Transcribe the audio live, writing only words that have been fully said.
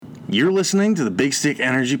You're listening to the Big Stick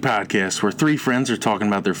Energy Podcast, where three friends are talking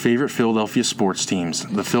about their favorite Philadelphia sports teams,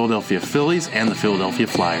 the Philadelphia Phillies and the Philadelphia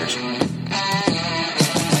Flyers.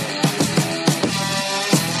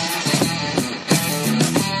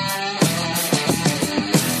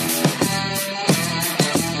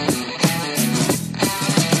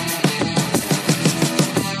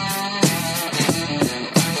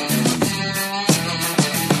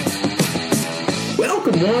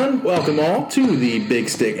 Welcome all to the Big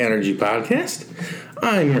Stick Energy Podcast.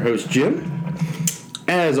 I'm your host, Jim.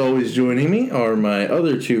 As always, joining me are my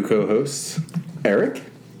other two co-hosts, Eric.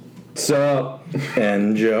 What's up?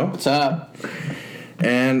 And Joe. What's up?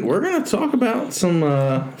 And we're going to talk about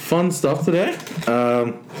some fun stuff today.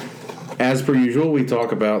 As per usual, we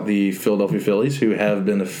talk about the Philadelphia Phillies, who have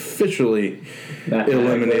been officially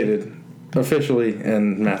eliminated. Officially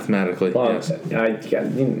and mathematically, yes.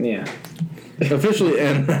 Yeah. Officially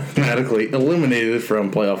and mathematically eliminated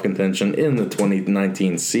from playoff contention in the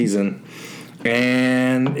 2019 season.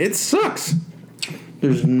 And it sucks.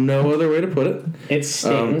 There's no other way to put it. It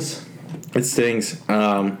stings. It stings.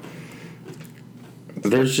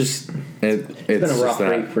 There's just... It's been a rough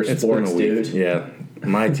week for sports, dude. Yeah.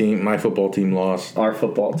 My football team lost. Our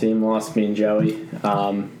football team lost, me and Joey.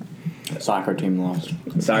 Soccer team lost.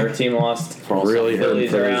 Soccer team lost. Really hurting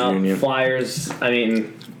Phillies are out. Union. Flyers, I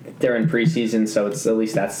mean... They're in preseason, so it's at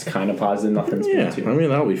least that's kind of positive. Nothing's been too. I mean,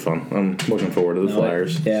 that'll be fun. I'm looking forward to the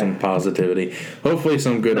Flyers. Yeah. Some positivity. Hopefully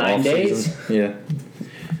some good 9 off-season. days? Yeah.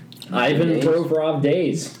 Ivan Provorov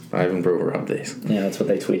days. Ivan Provorov days. Yeah, that's what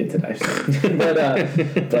they tweeted today.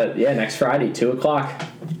 but yeah, next Friday, 2 o'clock.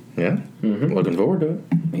 Yeah. Mm-hmm. Looking forward to it.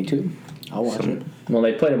 Me too. I'll watch it. Well,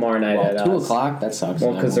 they play tomorrow night at 2 o'clock? That sucks.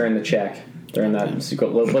 Well, because they're in the Czech. They're in that.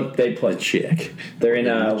 What they play? Czech. They're in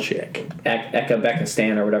Czech.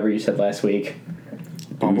 Ekabekistan or whatever you said last week.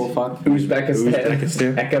 Bumblefuck?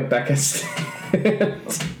 Uzbekistan.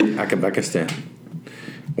 Ekabekistan.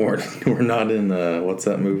 We're not in what's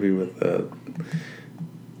that movie with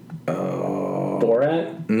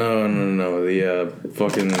Borat? No. The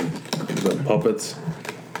fucking the puppets.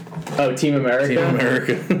 Oh, Team America. Team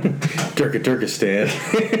America. Turkistan.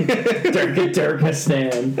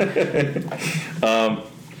 Turkistan.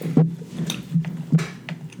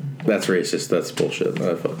 That's racist. That's bullshit.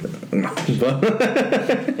 Fuck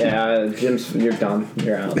that. Yeah, Jim's. You're done.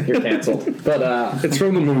 You're out. You're canceled. But it's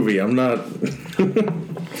from the movie. I'm not.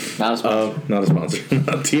 Not a sponsor. Not a sponsor.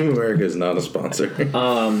 Team America is not a sponsor.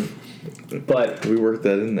 But we worked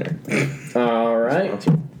that in there. All right.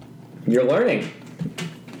 You're learning.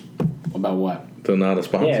 About what? So not a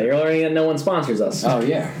sponsor. Yeah, you're learning that no one sponsors us. Oh,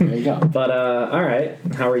 yeah. There you go. But, all right.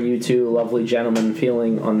 How are you two lovely gentlemen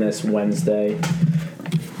feeling on this Wednesday,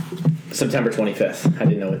 September 25th? I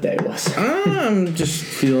didn't know what day it was. I'm just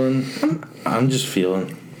feeling.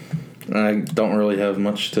 I don't really have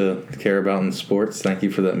much to care about in sports. Thank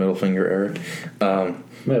you for that middle finger, Eric.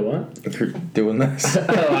 Wait, what? If you're doing this.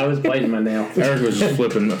 Oh, I was biting my nail. Eric was just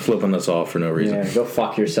flipping us off for no reason. Yeah, go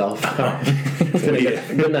fuck yourself.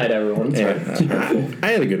 Good night, everyone. Yeah,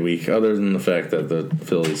 I had a good week, other than the fact that the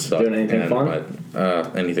Phillies sucked. Doing anything fun?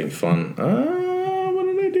 Anything fun? What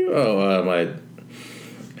did I do?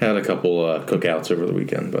 I had a couple cookouts over the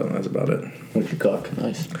weekend, but that's about it. What'd you cook?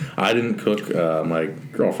 Nice. I didn't cook. My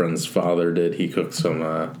girlfriend's father did. He cooked some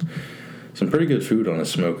pretty good food on a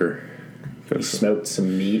smoker. You smoked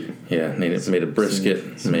some meat. Yeah, made a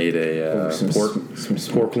brisket. Made a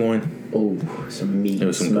pork loin. Oh, some meat. It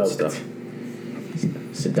was some smoked. good stuff.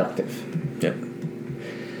 Seductive. Yep.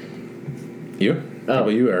 You? Oh. How about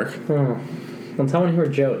you, Eric? Oh. Well, tell me who are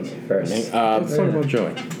Joey first. Let's talk about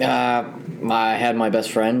Joey. I had my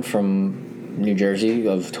best friend from New Jersey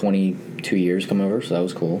of 22 years come over, so that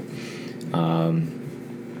was cool.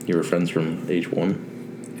 You were friends from age 1?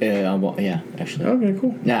 Yeah, actually. Okay,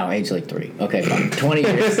 cool. No, age like 3. Okay, fine. 20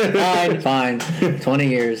 years. Fine. 20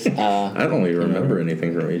 years. I don't even remember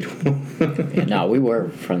anything from age 1. Yeah, no, we were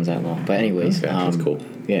friends that long. But anyways. Okay, that's cool.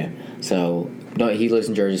 Yeah. So, no, he lives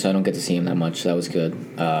in Jersey, so I don't get to see him that much. So that was good.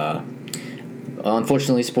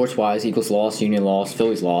 Unfortunately, sports-wise, Eagles lost, Union lost,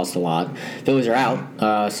 Phillies lost a lot. Phillies are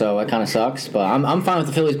out, so that kind of sucks. But I'm fine with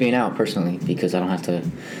the Phillies being out, personally, because I don't have to,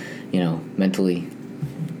 mentally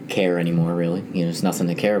care anymore, really. There's nothing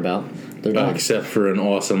to care about. They're done. Except for an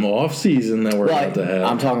awesome off season that we're about to have.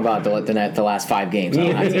 I'm talking about the last 5 games. I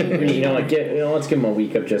don't have to, let's give him a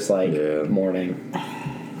week of just mourning.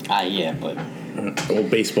 Yeah, but old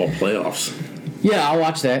baseball playoffs. Yeah, I'll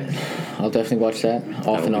watch that. I'll definitely watch that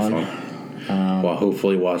off and on. While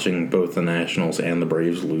hopefully watching both the Nationals and the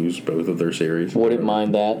Braves lose both of their series. Wouldn't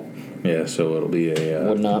mind that. Yeah, so it'll be a...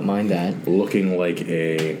 would not mind that. Looking like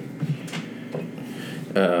a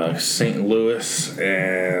St. Louis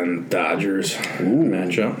and Dodgers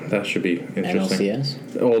matchup. That should be interesting.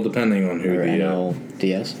 NLCS? Well, depending on who Or the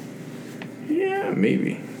NLDS? yeah,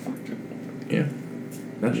 maybe. Yeah,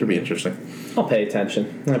 that should be interesting. I'll pay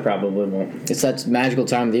attention. I probably won't. It's that magical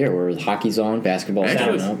time of the year where hockey's on, basketball's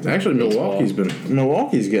starting up. Actually, baseball.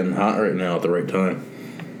 Milwaukee's getting hot right now at the right time.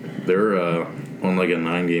 They're on like a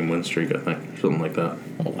 9-game win streak, I think, something like that.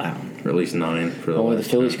 Oh, wow. Or at least 9 for the Only the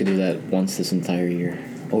last Phillies 10. could do that once this entire year.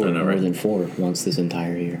 Or I know, more right? than 4 once this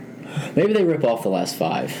entire year. Maybe they rip off the last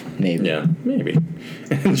 5. Maybe. Yeah, maybe.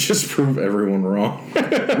 And just prove everyone wrong.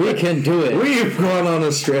 We can do it. We've gone on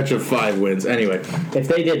a stretch of 5 wins. Anyway, If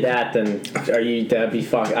they did that, then that'd be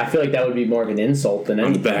fuck. I feel like that would be more of an insult than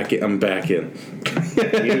anything. I'm back in.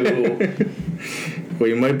 You,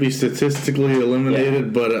 We might be statistically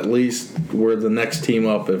eliminated, but at least we're the next team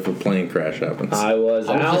up if a plane crash happens. I was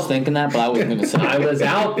I was out. just thinking that, but I wasn't going to say I it. was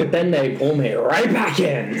out, but then they pulled me right back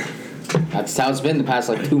in. That's how it's been the past,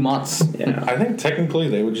 2 months. Yeah. I think technically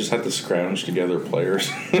they would just have to scrounge together players.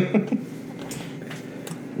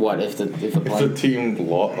 What, if the If the plane... team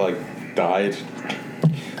died,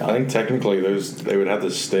 I think technically they would have to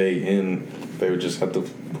stay in. They would just have to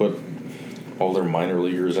put all their minor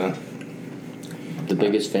leaguers in. The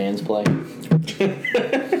biggest fans play?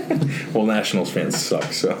 Well, Nationals fans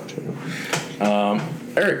suck. So,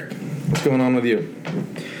 Eric, what's going on with you?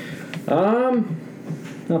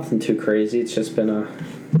 Nothing too crazy. It's just been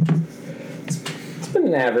it's been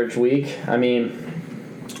an average week. I mean,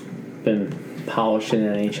 been polishing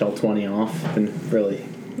NHL 20 off. Been really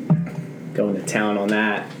going to town on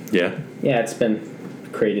that. Yeah. Yeah, it's been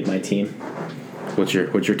created my team. What's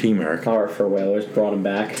your team, Eric? Power for Whalers, brought him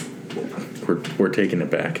back. We're taking it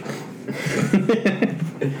back.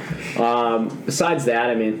 Besides that,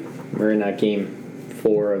 I mean, we're in game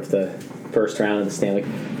 4 of the first round of the Stanley.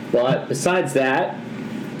 But besides that,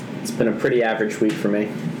 it's been a pretty average week for me.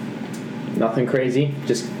 Nothing crazy.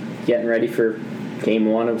 Just getting ready for game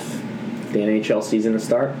 1 of the NHL season to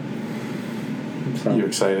start. So, Are you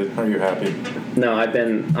excited? Are you happy? no,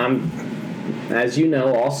 as you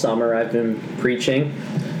know, all summer I've been preaching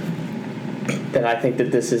that I think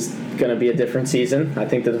that this is going to be a different season. I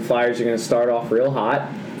think that the Flyers are going to start off real hot,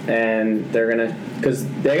 and they're going to, because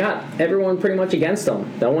they got everyone pretty much against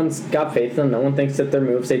them. No one's got faith in them. No one thinks that their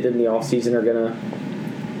moves they did in the offseason are going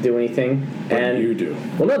to do anything. And you do.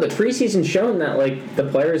 Well, no, the preseason's shown that the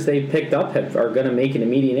players they picked up are going to make an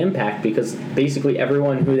immediate impact because basically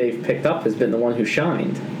everyone who they've picked up has been the one who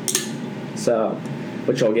shined. So,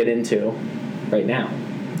 which I'll get into right now.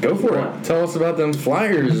 Go for it. Tell us about them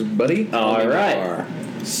Flyers, buddy. All right.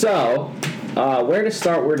 So, where to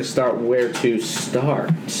start? We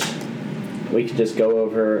could just go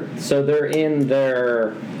over. So they're in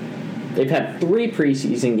their. They've had 3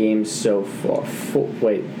 preseason games so far.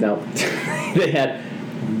 They had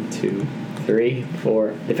 1, 2, 3,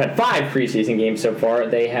 4. They've had 5 preseason games so far.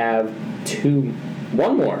 They have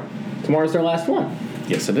 1 more. Tomorrow's their last one.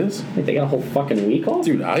 Yes, it is. I think they got a whole fucking week off.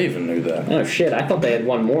 Dude, I even knew that. Oh shit! I thought they had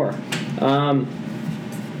 1 more.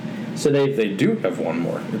 So They do have 1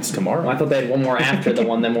 more. It's tomorrow. I thought they had 1 more after the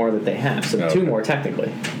 1 more that they have. So Okay. 2 more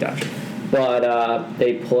technically. Gotcha. But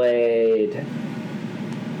they played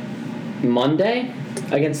Monday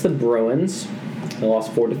against the Bruins. They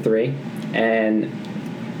lost 4-3, and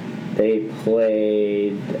they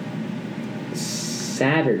played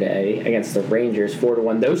Saturday against the Rangers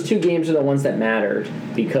 4-1. Those 2 games are the ones that mattered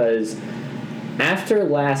because after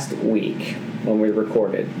last week when we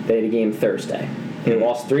recorded, they had a game Thursday. They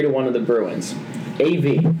lost 3-1 to the Bruins.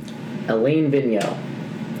 AV, Elaine Vigneault,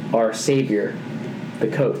 our savior, the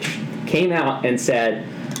coach, came out and said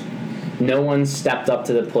no one stepped up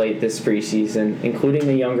to the plate this preseason, including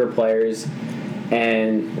the younger players,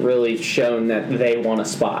 and really shown that they want a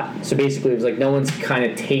spot. So basically it was no one's kind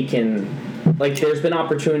of taken, there's been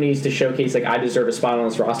opportunities to showcase I deserve a spot on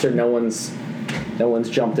this roster. No one's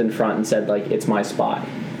jumped in front and said it's my spot.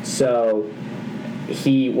 So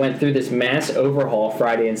he went through this mass overhaul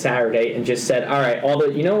Friday and Saturday and just said, all right, all the,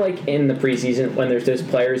 in the preseason when there's those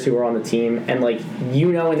players who are on the team and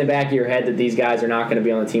in the back of your head that these guys are not going to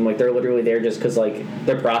be on the team, they're literally there just because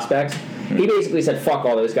they're prospects. He basically said fuck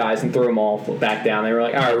all those guys and threw them all back down. They were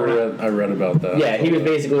all right, I read about that. yeah, he was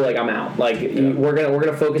basically I'm out. We're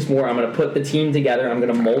gonna focus more. I'm gonna put the team together. I'm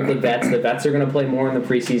gonna mold the vets. The vets are gonna play more in the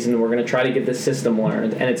preseason. We're gonna try to get this system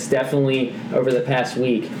learned. And it's definitely over the past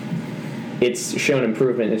week, it's shown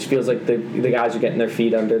improvement. It feels like the guys are getting their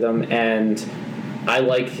feet under them, and I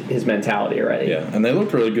like his mentality already. Yeah, and they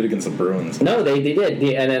looked really good against the Bruins. No, they did.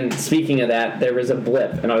 And then speaking of that, there was a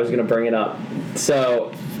blip, and I was going to bring it up.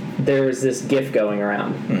 So there's this GIF going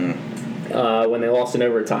around, when they lost in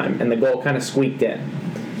overtime, and the goal kind of squeaked in.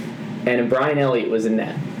 And Brian Elliott was in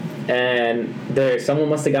net. And someone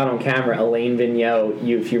must have got on camera, Alain Vigneault.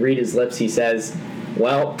 If you read his lips, he says,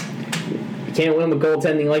 well, you can't win with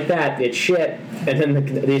goaltending like that. It's shit. And then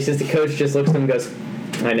the assistant coach just looks at him and goes,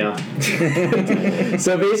 I know.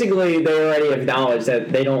 So basically, they already acknowledged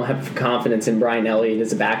that they don't have confidence in Brian Elliott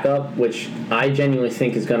as a backup, which I genuinely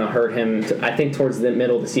think is going to hurt him. I think towards the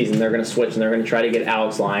middle of the season, they're going to switch and they're going to try to get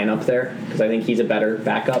Alex Lyon up there because I think he's a better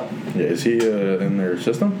backup. Yeah, is he in their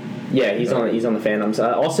system? Yeah, he's on the Phantoms.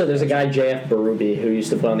 Also, there's a guy, J.F. Berube, who used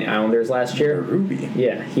to play on the Islanders last year. Berube?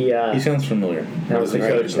 Yeah, he sounds familiar. That was the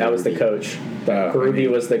coach. That was the coach. Berube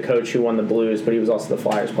was the coach who won the Blues, but he was also the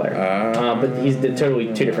Flyers player. But he's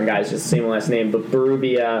totally two different guys, just the same last name. But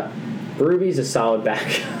Berube's a solid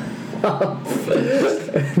back.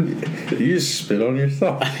 You just spit on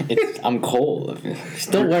yourself. I'm cold.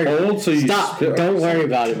 Don't worry. Cold, so you Stop. spit. Don't worry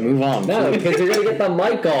about it. Move on. No, because you're going to get the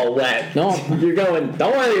mic all wet. No. You're going,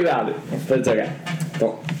 don't worry about it. But it's okay.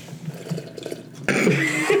 Don't.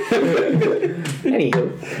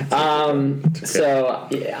 Anywho, so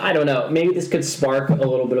yeah, I don't know. Maybe this could spark a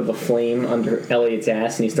little bit of a flame under Elliott's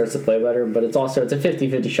ass, and he starts to play better. But it's a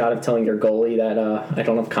 50-50 shot of telling your goalie that I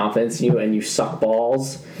don't have confidence in you and you suck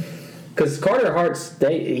balls. Because Carter Hart's,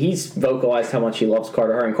 he's vocalized how much he loves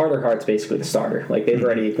Carter Hart, and Carter Hart's basically the starter. Like they've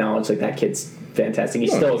already acknowledged like that kid's fantastic. He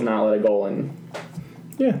still has not let a goal in.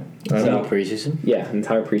 Yeah. So preseason. Yeah,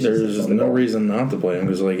 entire preseason. There's no reason not to play him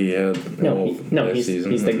because like he had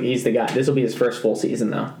he's the guy. This will be his first full season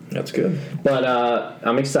though. That's good. But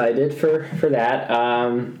I'm excited for that.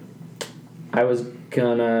 I was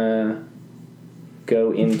gonna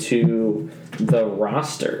go into the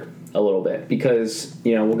roster a little bit because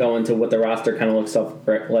we'll go into what the roster kind of looks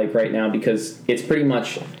like right now because it's pretty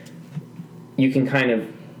much you can kind of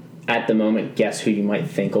at the moment guess who you might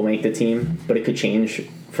think will make the team, but it could change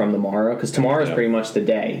from tomorrow because tomorrow is pretty much the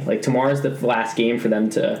day. Like tomorrow's the last game for them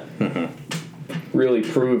to really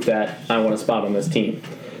prove that I want a spot on this team.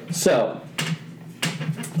 So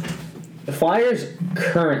the Flyers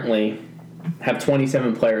currently have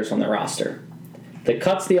 27 players on their roster. The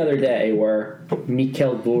cuts the other day were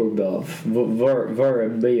Mikhail Vorobov,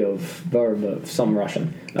 some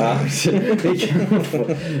Russian.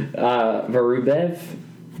 Vorubev.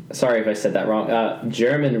 Sorry if I said that wrong.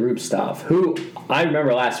 German Rubstov, who I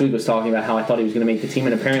remember last week was talking about how I thought he was going to make the team,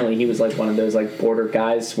 and apparently he was like one of those like border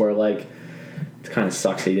guys where like it kind of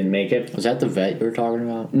sucks he didn't make it. Was that the vet you were talking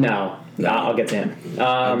about? No. I'll get to him.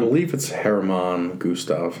 I believe it's Herman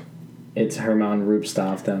Gustav. It's Herman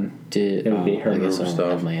Rubstov then. It would be Herman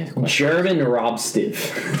Rubstov. German Robstiv.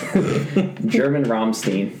 German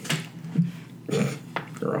Romstein.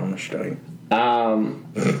 Rammstein.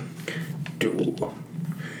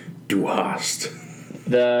 Du hast.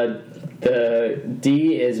 The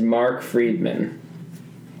D is Mark Friedman,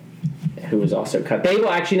 who was also cut. They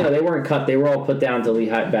weren't cut. They were all put down to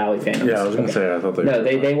Lehigh Valley Phantoms. Yeah, I was going to say, I thought they No,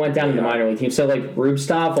 they went down to the minor league team. So, like,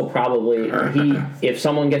 Rubstov will probably, if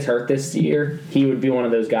someone gets hurt this year, he would be one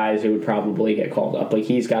of those guys who would probably get called up. Like,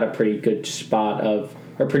 he's got a pretty good shot of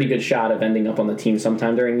ending up on the team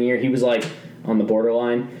sometime during the year. He was, like, on the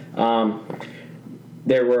borderline.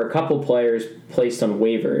 There were a couple players placed on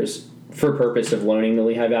waivers for purpose of loaning to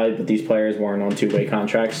Lehigh Valley, but these players weren't on two-way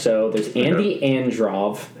contracts. So there's Andy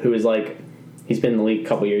Androv, who is like, he's been in the league a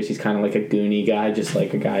couple years. He's kind of like a Goonie guy, just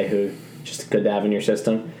like a guy who just good to have in your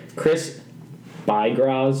system. Chris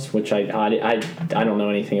Bygras, which I don't know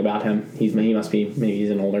anything about him. He must be, maybe he's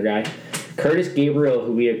an older guy. Curtis Gabriel,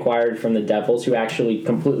 who we acquired from the Devils, who actually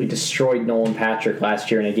completely destroyed Nolan Patrick last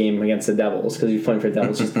year in a game against the Devils because he was playing for the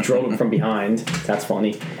Devils, just drove him from behind. That's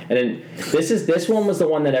funny. And then this one was the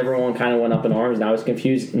one that everyone kind of went up in arms, and I was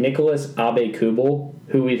confused. Nicholas Abe-Kubel,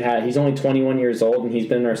 who he's only 21 years old, and he's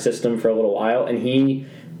been in our system for a little while, and he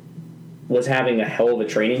was having a hell of a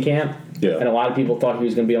training camp. Yeah. And a lot of people thought he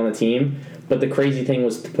was going to be on the team. But the crazy thing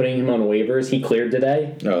was putting him on waivers. He cleared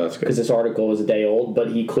today. Oh, that's good. Because this article was a day old,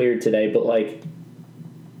 but he cleared today. But, like,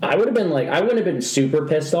 I wouldn't have been super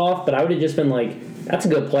pissed off, but I would have just been like, that's a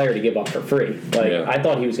good player to give up for free. Like, yeah. I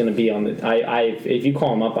thought he was going to be on the... if you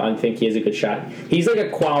call him up, I think he has a good shot. He's like a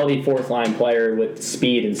quality fourth-line player with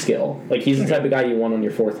speed and skill. Like, he's the type of guy you want on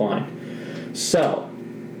your fourth line. So,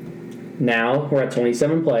 now we're at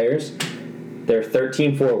 27 players. There are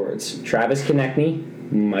 13 forwards. Travis Konechny,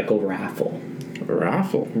 Michael Raffle,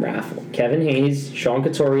 Kevin Hayes, Sean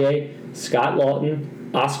Couturier, Scott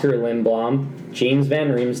Lawton, Oscar Lindblom, James Van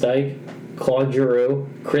Riemsdyk, Claude Giroux,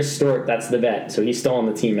 Chris Stewart. That's the vet, so he's still on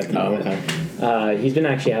the team at the moment. He's been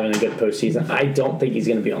actually having a good postseason. I don't think he's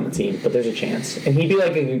going to be on the team, but there's a chance. And he'd be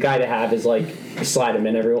like a good guy to have is like you slide him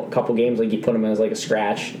in every couple games. Like you put him as like a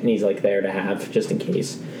scratch, and he's like there to have just in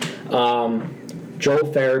case.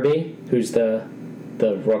 Joel Farabee, who's the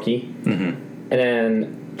rookie, and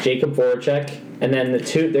then Jacob Voracek, and then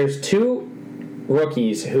there's two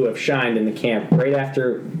rookies who have shined in the camp right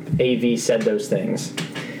after AV said those things.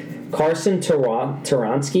 Carson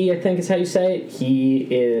Taransky, I think is how you say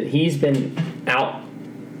it. He's been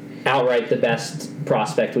outright the best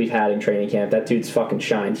prospect we've had in training camp. That dude's fucking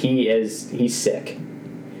shined. He's sick.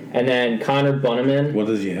 And then Connor Bunneman. What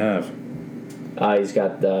does he have? He's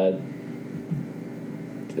got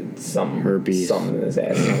some herpes, something in his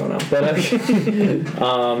ass. I don't know. But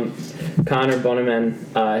Connor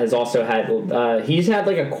Bunneman has also had. He's had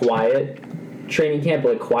like a quiet training camp,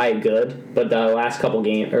 but like quiet good. But the last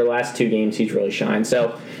two games, he's really shined.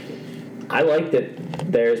 So I like that.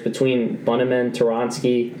 There's between Bunneman,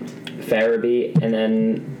 Taransky, Farabee, and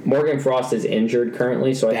then Morgan Frost is injured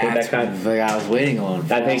currently, so I think that kind of I was waiting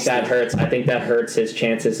on. I think that hurts. I think that hurts his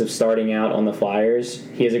chances of starting out on the Flyers.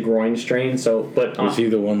 He has a groin strain, so but was he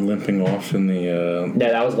the one limping off in the?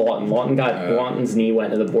 Yeah, that was Lawton. Lawton's knee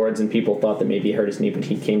went to the boards, and people thought that maybe he hurt his knee, but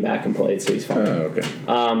he came back and played, so he's fine. Oh, okay.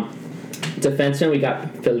 Defenseman, we got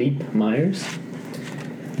Philippe Myers,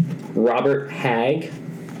 Robert Hagge,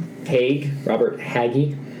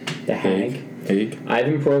 the Hag.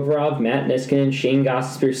 Ivan Provorov, Matt Niskanen, Shane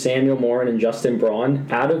Gostisbehere, Samuel Morin, and Justin Braun.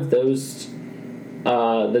 Out of those,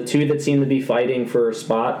 the two that seem to be fighting for a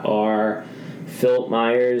spot are Philip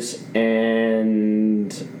Myers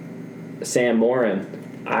and Sam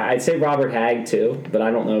Morin. I'd say Robert Hagge too, but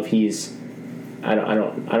I don't know if he's. I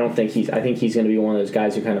don't think he's. I think he's going to be one of those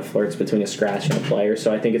guys who kind of flirts between a scratch and a player.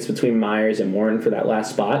 So I think it's between Myers and Morin for that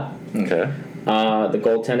last spot. Okay. The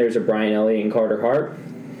goaltenders are Brian Elliott and Carter Hart,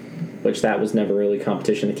 which that was never really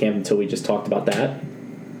competition in the camp until we just talked about that.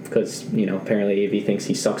 Because, apparently AV thinks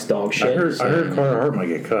he sucks dog shit. I heard Carter Hart might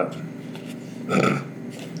get cut.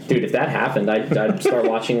 Dude, if that happened, I'd start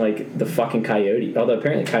watching, like, the fucking Coyotes. Although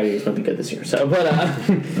apparently Coyotes might be good this year. So, but, all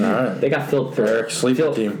right. They got filled through.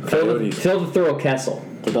 Sleeping team. Filled through a Kessel.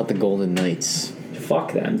 What about the Golden Knights?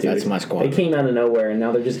 Fuck them, dude. That's my squad. They came out of nowhere, and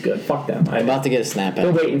now they're just good. Fuck them. I'm about to get a snap They're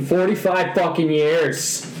at. waiting 45 fucking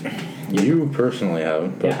years. You personally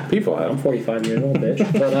haven't, but Yeah, people have. I'm 45 years old, bitch.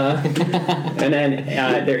 But and then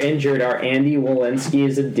they're injured are Andy Walensky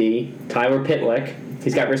is a D, Tyler Pitlick.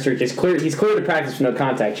 He's got wrist surgery. He's clear to practice with no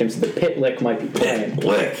contact, Jim. So the Pitlick might be playing.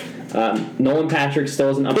 Nolan Patrick still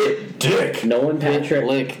has an upper. Dick. Nolan Patrick.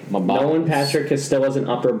 Lick my Nolan Patrick still has an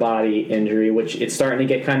upper body injury, which it's starting to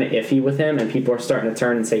get kind of iffy with him, and people are starting to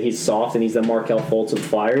turn and say he's soft, and he's the Markelle Fultz of the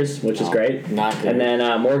Flyers, which is great. Not good. And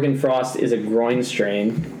then Morgan Frost is a groin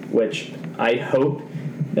strain, which I hope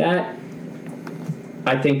that.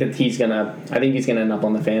 I think he's gonna end up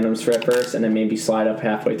on the Phantoms for at first, and then maybe slide up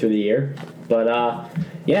halfway through the year. But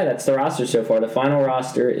yeah, that's the roster so far. The final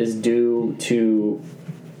roster is due to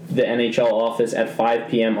the NHL office at 5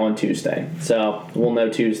 p.m. on Tuesday. So we'll know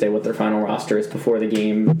Tuesday what their final roster is before the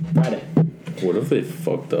game Friday. What if they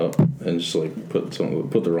fucked up and just like put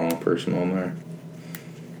the wrong person on there?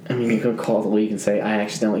 I mean, you could call the league and say, I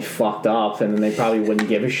accidentally fucked up, and then they probably wouldn't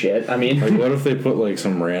give a shit. I mean... Like, what if they put, like,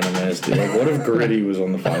 some random ass dude? Like, what if Gritty was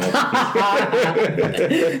on the final?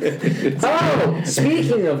 Oh!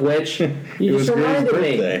 Speaking of which, you just reminded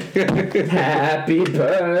me. Happy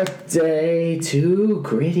birthday to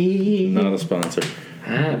Gritty. Not a sponsor.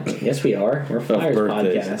 Yes, we are. We're a Flyers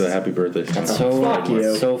podcast. The happy birthday That's sponsor. Fuck you.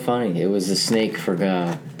 It's so funny. It was the snake for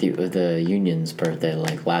the Union's birthday,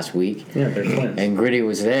 like last week. Yeah, they're twins. And Gritty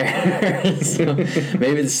was there. So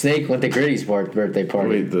maybe the snake went to Gritty's birthday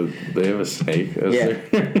party. Wait, they have a snake? Yeah,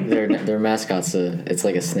 their mascot's it's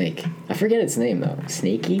like a snake. I forget its name though.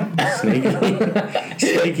 Snakey.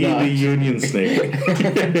 Snakey the Union snake.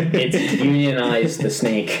 It's unionized the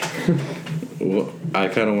snake. Well, I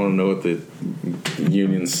kind of want to know what the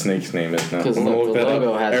Union snake's name is now. 'Cause I'm gonna the look that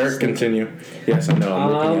logo up. has a Eric, snake. continue. Yes, I know.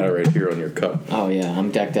 I'm looking at it right here on your cup. Oh yeah,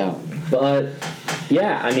 I'm decked out. But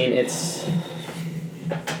yeah, I mean it's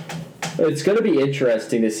going to be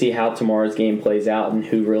interesting to see how tomorrow's game plays out and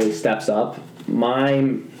who really steps up.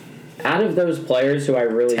 Out of those players who I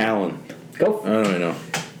really Talon. go. I don't really know.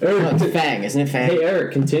 Oh, it's Fang, isn't it Fang? Hey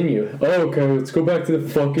Eric, continue. Oh, okay, let's go back to the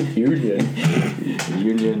fucking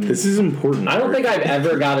Union. This is important. I don't think I've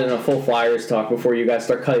ever gotten a full Flyers talk before you guys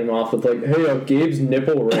start cutting off with like, hey, Gabe's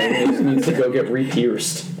nipple ring needs to go get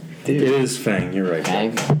re-pierced. It is Fang. You're right.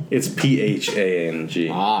 Fang? It's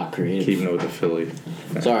Phang. Creative. Keeping it with the Philly.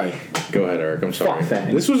 Sorry. Go ahead, Eric. I'm sorry. Fuck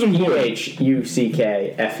Fang. This was important.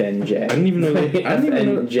 UHUCKFNJ. I didn't even know that. I didn't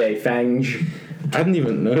even know. FNJ, Fang. I didn't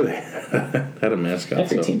even know they had a mascot.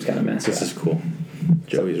 Every team's got a mascot. This is cool.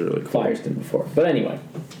 Joey's really cool. Flyers did before. But anyway,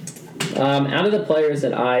 out of the players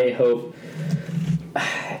that I hope,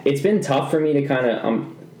 it's been tough for me to kind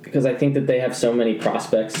of, because I think that they have so many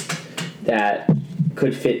prospects that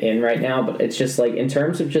could fit in right now, but it's just like in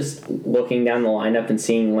terms of just looking down the lineup and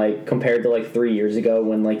seeing like compared to like 3 years ago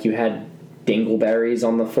when like you had Dingleberries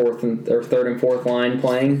on the third and fourth line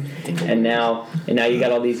playing, and now you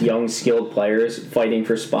got all these young skilled players fighting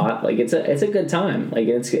for spot. Like it's a good time. Like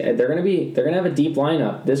they're gonna have a deep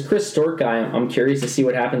lineup. This Chris Stork guy, I'm curious to see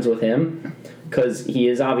what happens with him because he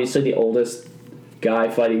is obviously the oldest guy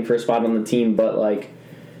fighting for a spot on the team, but like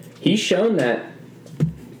he's shown that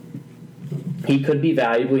he could be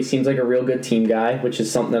valuable. He seems like a real good team guy, which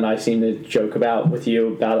is something that I seem to joke about with you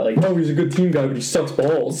about it. Like, oh, he's a good team guy, but he sucks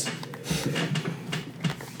balls.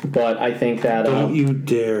 But I think that don't you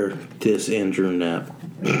dare diss Andrew Knapp.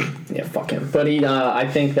 Yeah, fuck him. But I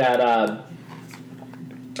think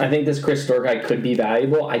this Chris Stork guy could be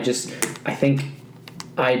valuable. I think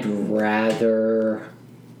I'd rather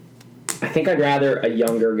a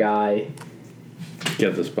younger guy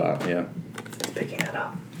get the spot. Yeah, picking that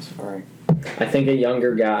up. Sorry. I think I'd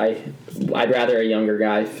rather a younger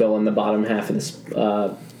guy fill in the bottom half of this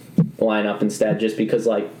lineup instead, just because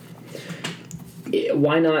like.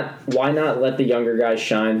 Why not let the younger guys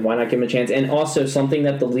shine? Why not give them a chance? And also something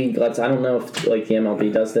that the league lets. I don't know if like the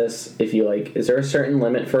MLB does this. If you like, is there a certain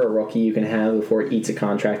limit for a rookie you can have before it eats a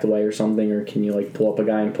contract away or something, or can you like pull up a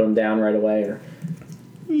guy and put him down right away? Or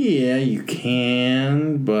yeah, you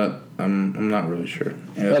can, but I'm not really sure.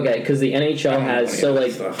 Yeah. Okay, because the NHL has so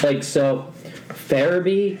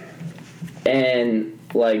Farabee and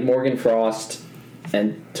like Morgan Frost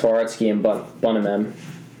and Toretsky and Bunneman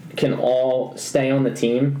can all stay on the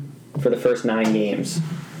team for the first 9 games.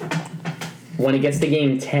 When it gets to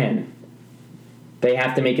game 10, they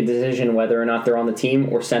have to make a decision whether or not they're on the team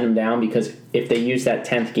or send them down, because if they use that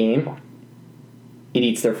 10th game, it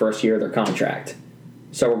eats their first year of their contract.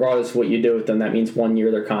 So regardless of what you do with them, that means 1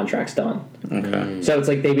 year their contract's done. Okay. So it's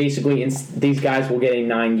like they basically, these guys will get a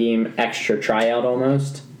 9-game extra tryout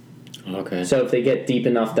almost. Okay. So if they get deep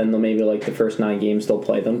enough, then they'll maybe like the first 9 games they'll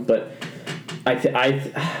play them. But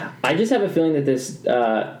I just have a feeling that this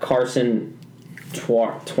Carson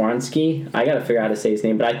Twarynski, I got to figure out how to say his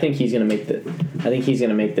name, but I think he's gonna make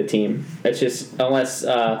the team. It's just unless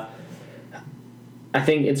I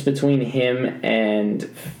think it's between him and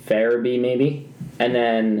Farabee maybe, and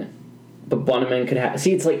then but Bunneman could have.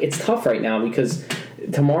 See, it's tough right now because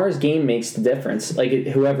tomorrow's game makes the difference. Like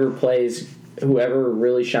whoever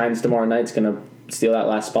really shines tomorrow night's gonna steal that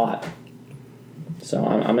last spot. So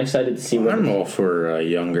I'm excited to see what. I'm all for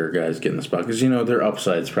younger guys getting the spot because their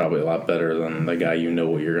upside's probably a lot better than the guy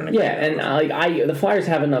what you're gonna. Yeah, get. and the Flyers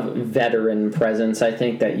have enough veteran presence. I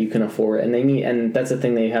think that you can afford, and that's the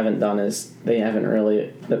thing they haven't done is they haven't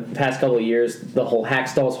really the past couple of years. The whole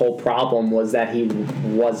Hackstall's whole problem was that he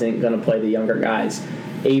wasn't going to play the younger guys.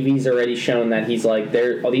 AV's already shown that he's like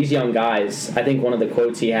these young guys. I think one of the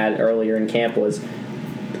quotes he had earlier in camp was,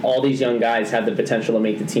 all these young guys have the potential to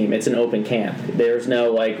make the team. It's an open camp. There's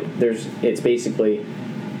no it's basically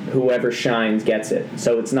whoever shines gets it.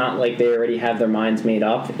 So it's not like they already have their minds made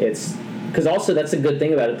up. It's because also that's a good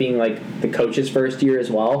thing about it being like the coach's first year as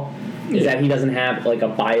well, is that he doesn't have like a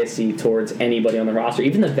bias-y towards anybody on the roster,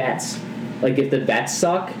 even the vets. Like if the vets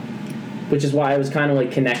suck, which is why I was kind of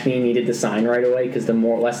like Konechny needed to sign right away, because the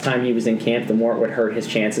less time he was in camp, the more it would hurt his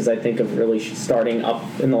chances, I think, of really starting up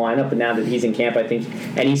in the lineup. But now that he's in camp, I think,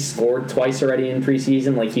 and he scored twice already in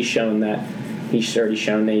preseason, like he's already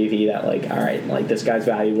shown Navy that like, all right, like this guy's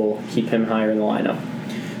valuable, keep him higher in the lineup.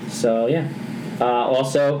 So yeah.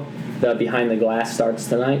 Also, the Behind the Glass starts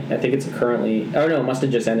tonight. I think it's currently, it must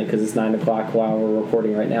have just ended because it's 9 o'clock while we're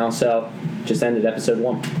recording right now. So just ended episode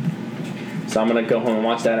 1. So I'm going to go home and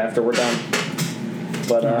watch that after we're done.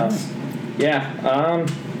 But,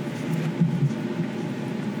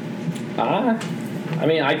 I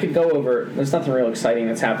mean, I could go over... There's nothing real exciting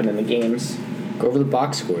that's happened in the games. Go over the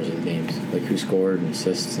box scores of the games. Like who scored and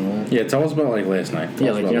assists and all that. Yeah, tell us about like last night.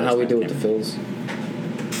 Yeah, like how we do with the Phils.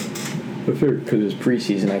 Because it's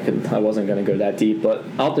preseason, I wasn't going to go that deep, but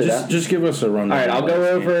I'll do that. Just give us a rundown. All right, I'll go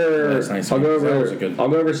over. Nice I'll go That was a over. good. I'll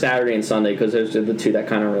go over Saturday and Sunday because those are the two that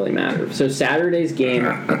kind of really matter. So Saturday's game,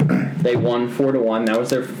 they won 4-1. That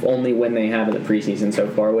was their only win they have in the preseason so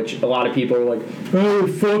far. Which a lot of people are like, "Oh,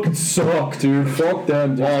 fucking suck, dude. Fuck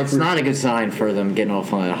them." Dude. Well, it's not a good sign for them getting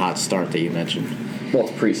off on a hot start that you mentioned. Well,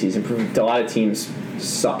 it's preseason. A lot of teams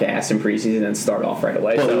suck ass in preseason and start off right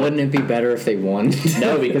away. But so wouldn't it be better if they won?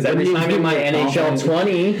 No, because every time in my NHL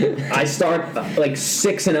 20, I start like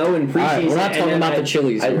 6-0 in preseason. All right, we're not talking about the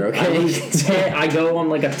Chili's here, okay? I go on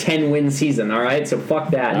like a 10-win season. All right, so fuck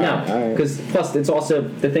that. All No, right. because plus it's also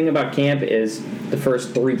the thing about camp is the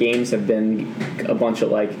first 3 games have been a bunch of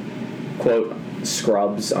like quote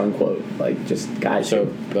scrubs unquote, like just guys.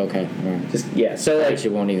 So okay, all right. Just yeah. So like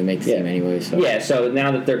Actually, won't even make the team anyway. So yeah, so now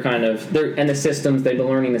that they're and the systems, they've been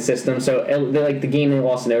learning the system. So they're like the game they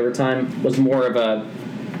lost in overtime was more of a,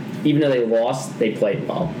 even though they lost, they played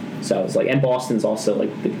well. So it's like, and Boston's also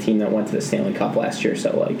like the team that went to the Stanley Cup last year.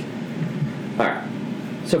 So like, all right,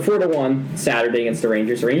 so 4-1 Saturday against the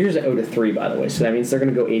Rangers. The Rangers are 0-3 by the way, so that means they're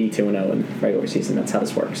going to go 82-0 in regular season. That's how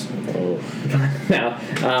this works. Oh. Now,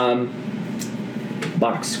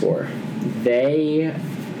 box score.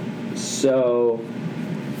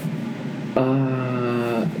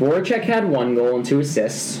 Voracek had 1 goal and 2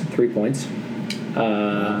 assists, 3 points.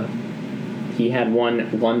 He had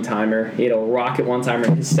one timer. He had a rocket one timer.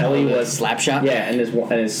 His celly was slap shot. Yeah, and his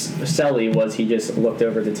celly was he just looked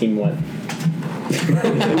over the team went.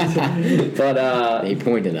 But They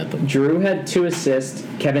pointed at them. Drew had 2 assists.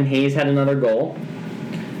 Kevin Hayes had another goal.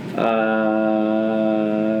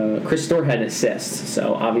 Chris Storr had an assist,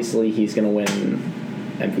 so obviously he's going to win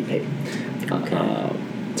MVP. Okay.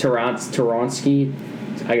 Turonsky,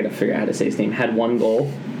 I got to figure out how to say his name, had 1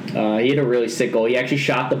 goal. He had a really sick goal. He actually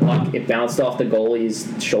shot the puck. It bounced off the goalie's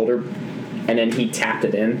shoulder, and then he tapped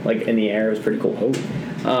it in, like in the air. It was pretty cool.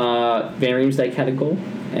 Van Riemsdyk had a goal,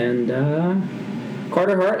 and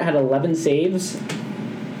Carter Hart had 11 saves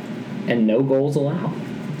and no goals allowed.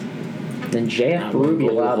 Then JF Berube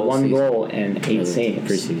allowed 1 goal and 8 saves.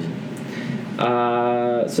 Preseason.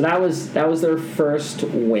 So that was their first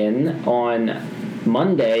win. On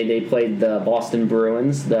Monday, they played the Boston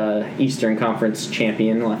Bruins, the Eastern Conference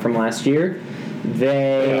champion from last year.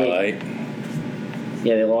 They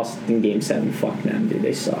lost in Game 7. Fuck them, dude.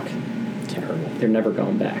 They suck. Terrible. They're never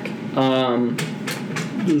going back.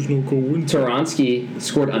 There's no goal. Turonsky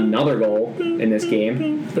scored another goal in this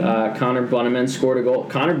game. Connor Bunnaman scored a goal.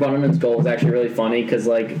 Connor Bunnaman's goal was actually really funny because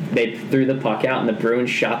like they threw the puck out and the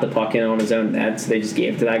Bruins shot the puck in on his own net, so they just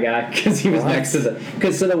gave it to that guy because he was next to the.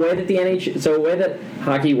 Because the way that the way that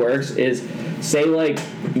hockey works is, say like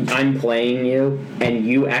I'm playing you and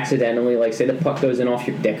you accidentally like say the puck goes in off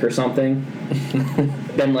your dick or something.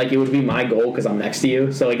 Then like it would be my goal because I'm next to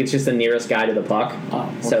you, so like it's just the nearest guy to the puck. Oh,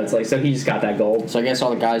 okay. So it's like he just got that goal. So I guess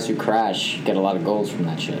all the guys who crash get a lot of goals from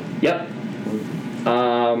that shit. Yep.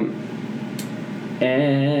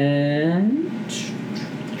 And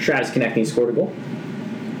Travis Konechny scored a goal.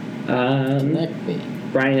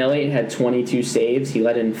 Brian Elliott had 22 saves. He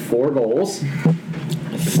let in 4 goals.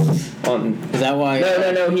 Is that why?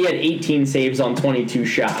 No. He had 18 saves on 22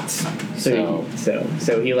 shots. So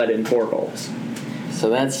he let in 4 goals. So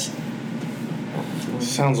that's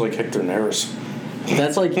Sounds like Hector Neris.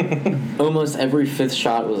 That's like almost every 5th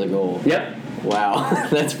shot was a goal. Yep. Wow,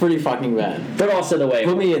 that's pretty fucking bad. But also the way.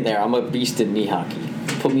 Put me in there. I'm a beast in knee hockey.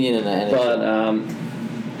 Put me in the NHL.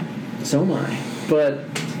 But so am I. But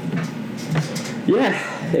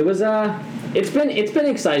yeah, it was it's been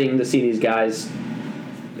exciting to see these guys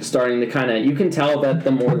starting to kind of, you can tell that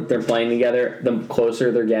the more that they're playing together, the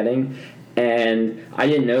closer they're getting. And I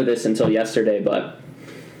didn't know this until yesterday, but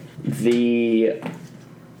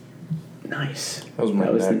nice. That was my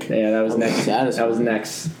neck. That was next.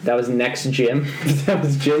 That was next Jim. That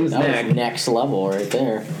was Jim's neck. That was next level right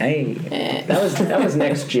there. Hey, that was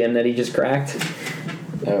next Jim that he just cracked.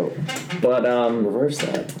 Oh, but reverse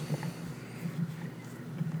that.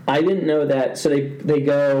 I didn't know that. So they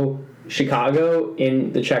go Chicago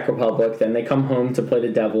in the Czech Republic, then they come home to play the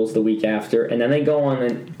Devils the week after, and then they go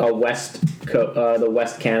on the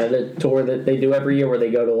West Canada tour that they do every year, where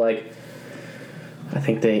they go to like, I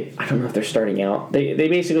don't know if they're starting out. They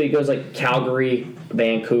basically, it goes like Calgary,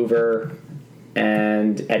 Vancouver,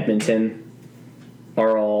 and Edmonton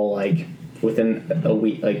are all like within a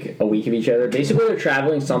week of each other. Basically, they're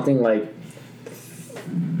traveling something like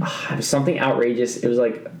something outrageous. It was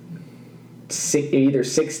like either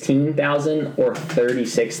 16,000 or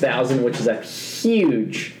 36,000, which is a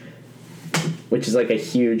huge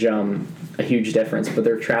difference. But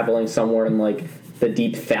they're traveling somewhere in like the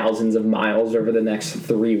deep thousands of miles over the next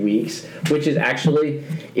 3 weeks, which is actually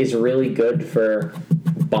really good for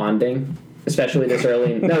bonding. Especially this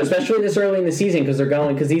early in the season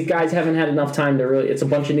because these guys haven't had enough time to really. It's a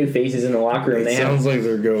bunch of new faces in the locker room. It sounds like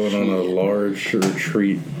they're going on a large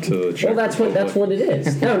retreat to the Czech Well, that's what it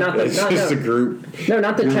is. No, not the. It's just a group. No,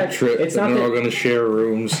 not the group Czech trip. It's not. They're all going to share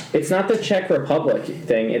rooms. It's not the Czech Republic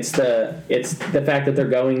thing. It's the fact that they're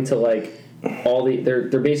going to like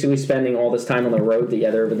they're basically spending all this time on the road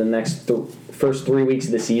together over the next first 3 weeks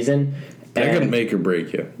of the season. They're going to make or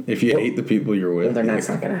break you. If you hate the people you're with. That's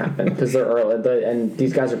not going to happen because they're early. And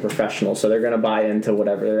these guys are professional, so they're going to buy into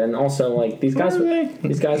whatever. And also, like, these guys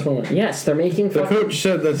will. Yes, they're making The coach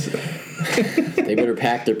said that's. They better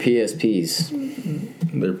pack their PSPs.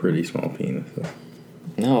 They're pretty small penises.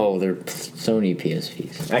 No, they're Sony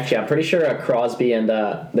PSPs. Actually, I'm pretty sure Crosby and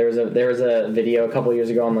there was a video a couple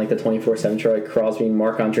years ago on like the 24/7 show. Like Crosby and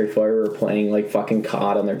Marc-Andre Fleury were playing like fucking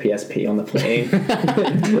COD on their PSP on the plane.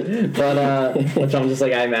 But which I'm just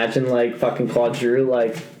like, I imagine like fucking Claude Giroux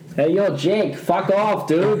like, hey yo Jake, fuck off,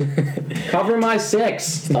 dude, cover my 6.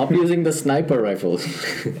 Stop using the sniper rifles.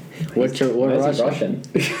 What Russian?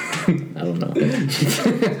 I don't know.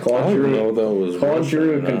 Claude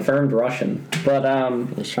Giroux confirmed Russian, but I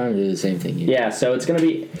was trying to do the same thing. Yeah, so it's gonna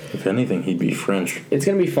be. If anything, he'd be French. It's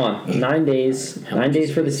gonna be fun. 9 days. 9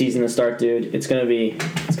 days for the season to start, dude. It's gonna be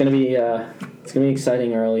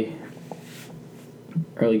exciting early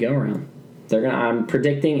go around. I'm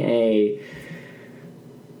predicting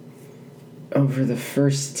over the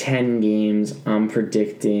first 10 games, I'm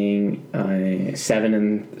predicting a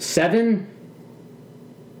 7-7.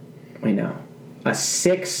 Wait, no. A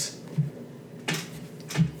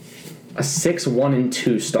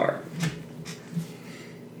 6-1-2 start.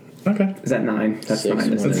 Okay. Is that 9? That's 9.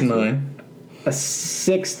 That's 9. A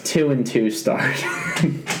 6-2-2 start.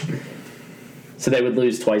 So they would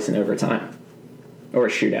lose twice in overtime. Or a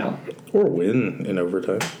shootout. Or win in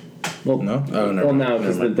overtime. Well, no? Oh, no. Well, no,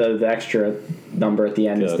 because the extra number at the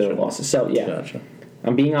end is the losses. So, yeah. Gotcha.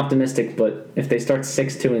 I'm being optimistic, but if they start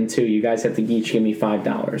 6-2-2, you guys have to each give me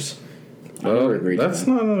 $5. Oh, that's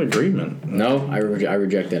not an agreement. No, I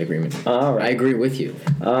reject that agreement. All right. I agree with you.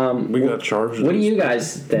 We got charged. What do you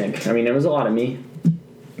guys think? I mean, it was a lot of me.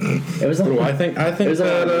 It was. I think it was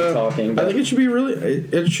that talking. I think it should be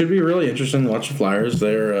really interesting to watch the Flyers.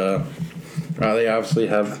 They obviously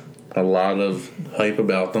have a lot of hype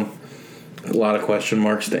about them, a lot of question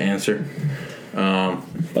marks to answer.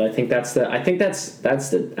 But I think that's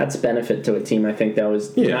benefit to a team. I think that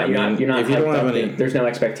was you're not if you don't have any, there's no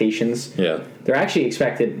expectations. Yeah, they're actually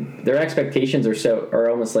expected. Their expectations are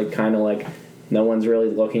almost like kind of like no one's really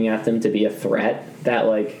looking at them to be a threat. That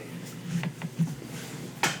like.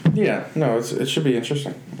 Yeah, no, it should be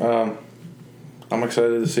interesting. I'm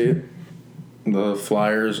excited to see it. The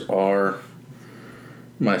Flyers are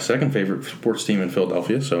my second favorite sports team in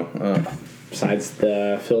Philadelphia. So. Besides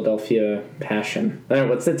the Philadelphia Passion.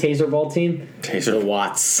 What's the Taser Ball team? The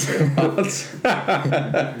Watts.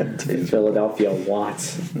 Philadelphia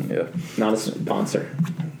Watts. Yeah. Not a sponsor.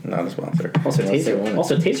 Not a sponsor. Also,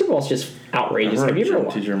 Taser Ball's just outrageous. Have you ever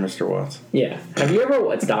watched Teacher Mr. Watts? Yeah. Have you ever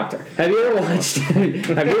watched Doctor? Have you ever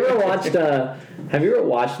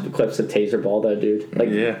watched the clips of Taser Ball though, dude? Like,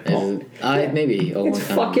 yeah. Maybe. It's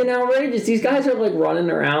fucking outrageous. These guys are like running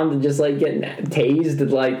around and just like getting tased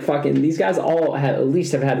and like fucking. These guys all at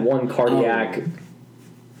least have had one cardiac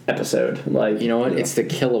episode. Like, you know what? It's the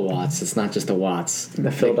kilowatts. It's not just the watts. The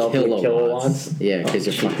Philadelphia kilowatts. Yeah, because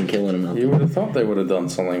you're fucking killing them. You would have thought they would have done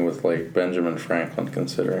something with like Benjamin Franklin,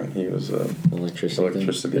 considering he was electricity.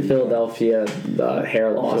 The Philadelphia hair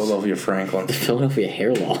loss. Philadelphia Franklin. The Philadelphia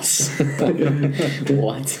hair loss.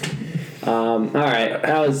 What? All right,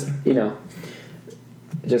 that was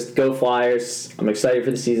just go Flyers. I'm excited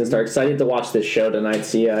for the season start. Excited to watch this show tonight.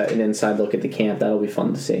 See an inside look at the camp. That'll be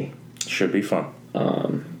fun to see. Should be fun.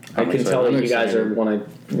 I can tell that you guys want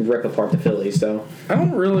to rip apart the Phillies, so I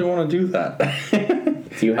don't really want to do that. I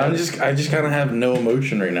just kind of have no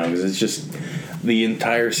emotion right now because it's just the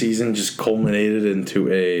entire season just culminated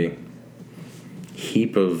into a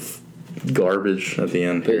heap of garbage at the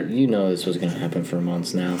end. But you know this was going to happen for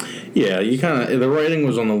months now. Yeah, the writing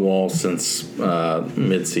was on the wall since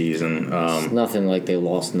mid-season. It's nothing like they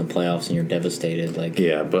lost in the playoffs and you're devastated. Like,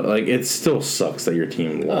 yeah, but like it still sucks that your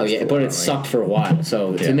team lost. Oh yeah, but it sucked for a while.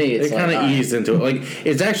 So to me, it's kind of eased into it. Like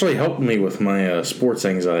it's actually helped me with my sports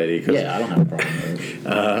anxiety. Cause, yeah, I don't have a problem with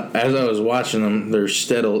it. As I was watching them, their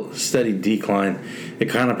steady decline. It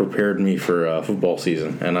kind of prepared me for football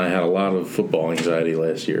season, and I had a lot of football anxiety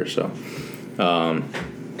last year, so I'm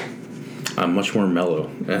much more mellow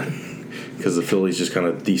because the Phillies just kind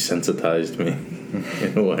of desensitized me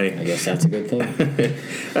in a way. I guess that's a good thing.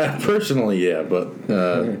 Personally, yeah, but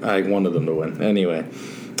I wanted them to win. Anyway,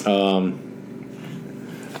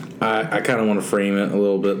 I kind of want to frame it a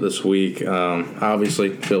little bit this week. Obviously,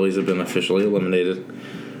 Phillies have been officially eliminated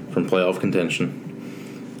from playoff contention.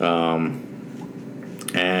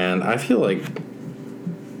 And I feel like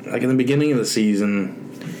in the beginning of the season,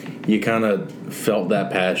 you kind of felt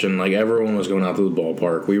that passion. Like, everyone was going out to the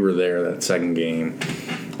ballpark. We were there that second game.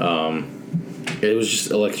 It was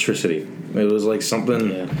just electricity. It was like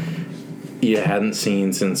something you hadn't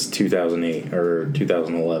seen since 2008 or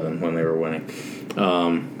 2011 when they were winning.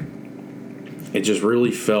 It just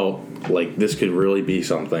really felt like this could really be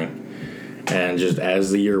something. And just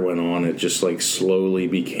as the year went on, it just like slowly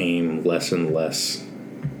became less and less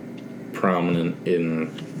prominent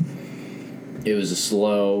in... It was a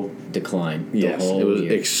slow decline. Yes, it was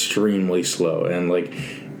extremely slow. And like,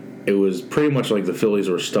 it was pretty much like the Phillies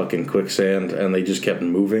were stuck in quicksand and they just kept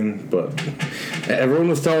moving. But everyone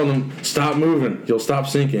was telling them, stop moving, you'll stop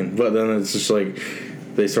sinking. But then it's just like...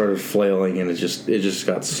 They started flailing, and it just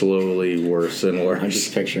got slowly worse and worse. I'm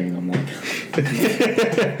just picturing them like.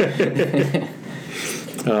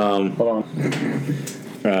 Hold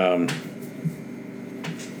on.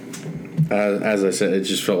 As I said, it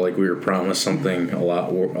just felt like we were promised something a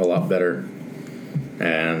lot better,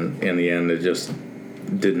 and in the end, it just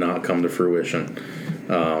did not come to fruition.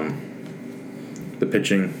 The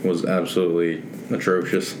pitching was absolutely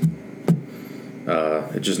atrocious.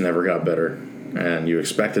 It just never got better. And you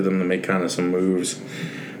expected them to make kind of some moves.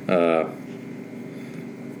 And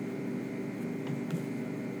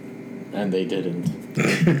they didn't.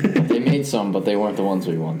 They made some, but they weren't the ones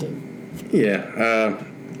we wanted. Yeah.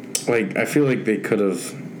 I feel like they could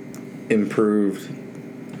have improved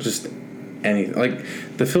just anything. Like,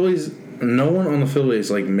 the Phillies, no one on the Phillies,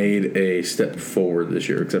 like, made a step forward this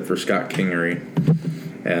year except for Scott Kingery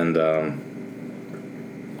and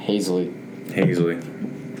Hazley.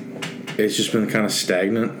 It's just been kind of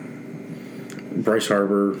stagnant. Bryce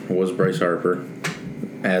Harper was Bryce Harper,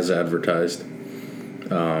 as advertised.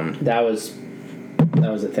 That was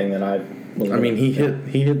the thing that I mean, he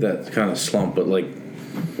hit that kind of slump, but like...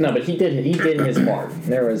 No, but he did his part. He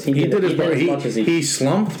did his part. As much as he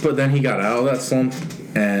slumped, but then he got out of that slump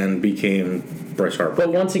and became Bryce Harper.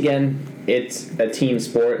 But once again, it's a team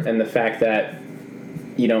sport, and the fact that,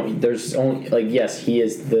 you know, there's only, like, yes, he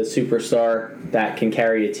is the superstar that can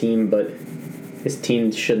carry a team, but his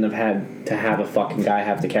team shouldn't have had to have a fucking guy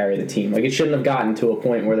have to carry the team. Like, it shouldn't have gotten to a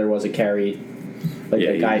point where there was a carry, like,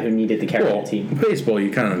 a guy who needed to carry the team. Baseball,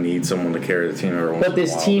 you kind of need someone to carry the team every once in a while. But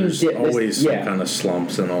this team there's always some kind of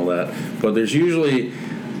slumps and all that. But there's usually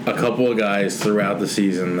a couple of guys throughout the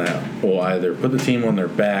season that will either put the team on their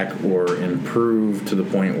back or improve to the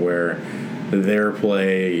point where their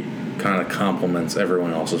play kind of complements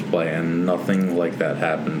everyone else's play, and nothing like that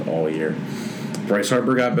happened all year. Bryce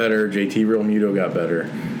Harper got better. JT Realmuto got better.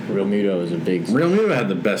 Realmuto is a big... Realmuto had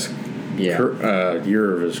the best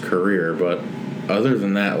year of his career, but other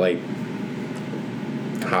than that, like,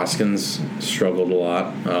 Hoskins struggled a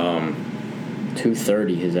lot.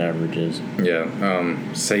 230 his average is. Yeah.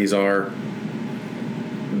 Cesar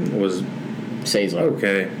was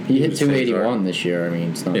okay. He hit 281 this year. I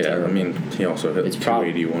mean, it's not terrible. I mean, he also hit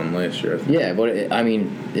 281 last year. Yeah, but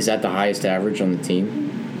is that the highest average on the team?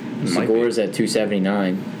 Segura's at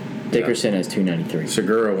 279. Dickerson has 293.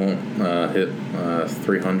 Segura won't hit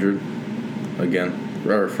 300 again,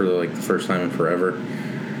 or for the first time in forever.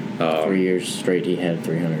 3 years straight, he had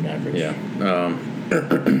 300 average. Yeah.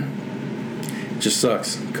 Just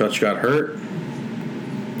sucks. Kutch got hurt,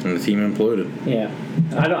 and the team imploded. Yeah.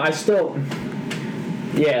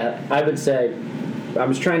 I would say, I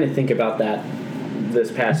was trying to think about that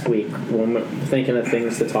this past week when we're thinking of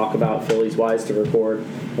things to talk about Phillies-wise to record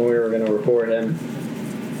when we were going to record him.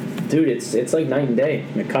 Dude, it's like night and day.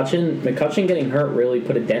 McCutchen getting hurt really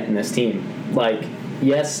put a dent in this team. Like,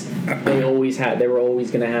 yes, they were always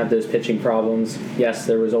going to have those pitching problems. Yes,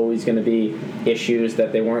 there was always going to be issues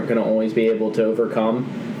that they weren't going to always be able to overcome.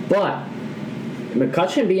 But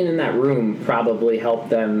McCutchen being in that room probably helped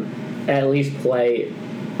them at least play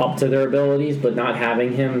up to their abilities, but not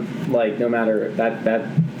having him, like, no matter that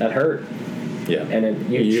hurt. Yeah, and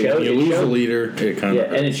you lose a leader. It kind of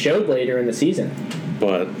hurts. And it showed later in the season.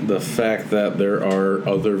 But the fact that there are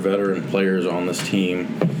other veteran players on this team,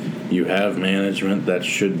 you have management that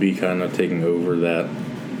should be kind of taking over that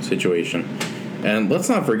situation. And let's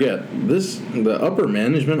not forget, the upper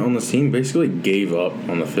management on this team basically gave up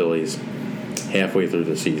on the Phillies halfway through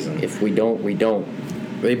the season. If we don't, we don't.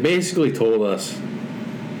 They basically told us,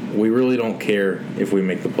 we really don't care if we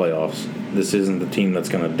make the playoffs. this isn't the team that's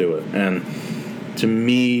going to do it. And to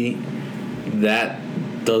me, that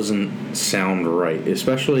doesn't sound right,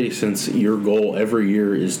 especially since your goal every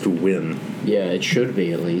year is to win. Yeah, it should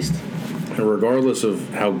be at least. And regardless of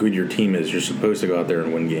how good your team is, you're supposed to go out there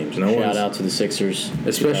and win games. Shout out to the Sixers,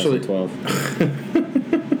 especially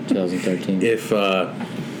 2012, 2013.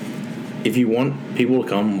 If you want people to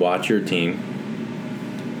come watch your team,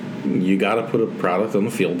 you got to put a product on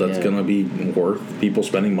the field that's going to be worth people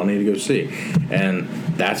spending money to go see, and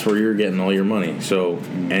that's where you're getting all your money. So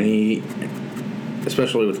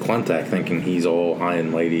especially with Klentak thinking he's all high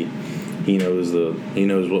and mighty, he knows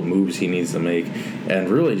what moves he needs to make, and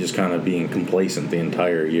really just kind of being complacent the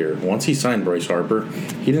entire year. Once he signed Bryce Harper,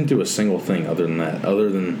 he didn't do a single thing other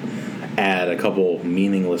than add a couple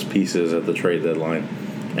meaningless pieces at the trade deadline,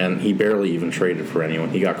 and he barely even traded for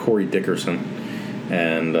anyone. He got Corey Dickerson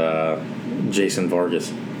and Jason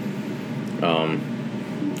Vargas.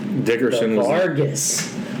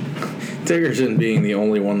 Dickerson being the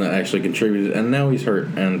only one that actually contributed, and now he's hurt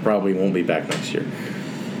and probably won't be back next year.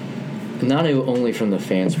 Not only from the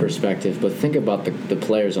fans' perspective, but think about the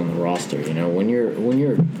players on the roster. When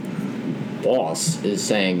your boss is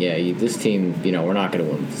saying, this team, we're not going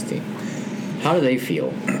to win with this team. How do they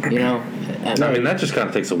feel? That just kind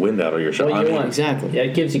of takes the wind out of your shot. Exactly. Yeah,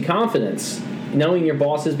 it gives you confidence. Knowing your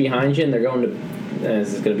boss is behind you and they're going to,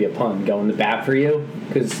 this is going to be a pun, going to bat for you.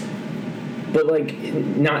 But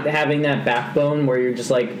not having that backbone where you're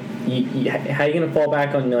just like, how are you going to fall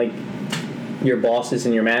back on your bosses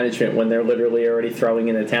and your management when they're literally already throwing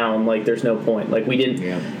in the towel? There's no point. We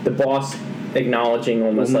didn't, the boss acknowledging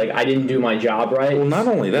almost I didn't do my job right. Well, not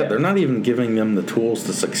only that, they're not even giving them the tools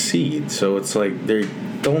to succeed. So it's like they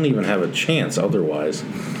don't even have a chance otherwise.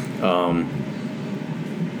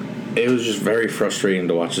 It was just very frustrating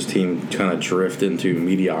to watch this team kind of drift into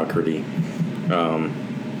mediocrity.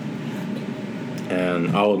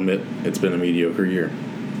 And I'll admit it's been a mediocre year.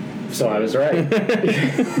 So I was right.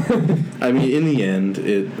 I mean, in the end,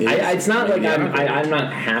 it's not like I'm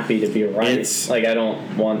not happy to be right. I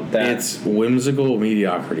don't want that. It's whimsical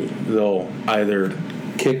mediocrity. They'll either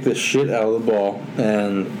kick the shit out of the ball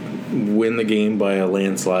and win the game by a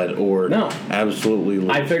landslide, or absolutely lose.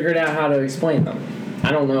 I figured out how to explain them. I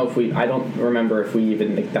don't remember if we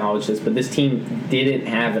even acknowledged this, but this team didn't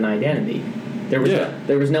have an identity. There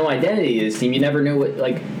was no identity to this team. You never knew what,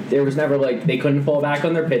 there was never, they couldn't fall back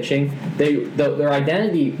on their pitching. Their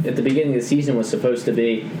identity at the beginning of the season was supposed to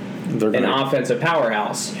be an offensive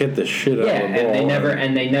powerhouse. Hit the shit out of the ball.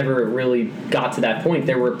 And they never really got to that point.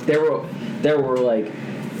 There were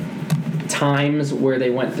times where they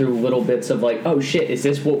went through little bits of oh shit, is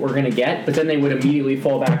this what we're gonna get? But then they would immediately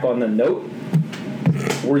fall back on the nope.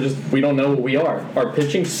 We don't know what we are. Our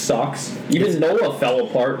pitching sucks. Even Nola fell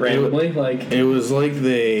apart randomly. It was like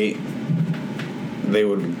they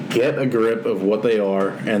would get a grip of what they are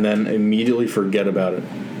and then immediately forget about it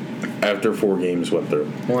after 4 games went through.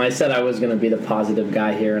 Well, I said I was going to be the positive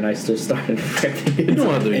guy here, and I just started ripping it. You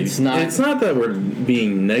don't have to be. It's not that we're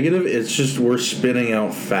being negative. It's just we're spitting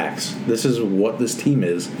out facts. This is what this team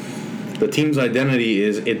is. The team's identity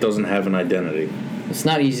is it doesn't have an identity. It's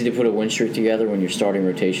not easy to put a win streak together when your starting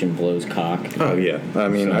rotation blows cock. Oh, yeah. I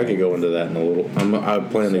mean, I could go into that in a little... I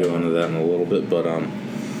plan to go into that in a little bit, but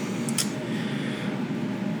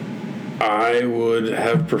I would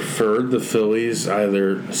have preferred the Phillies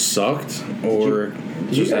either sucked or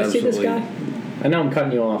Did you guys see this guy? I know I'm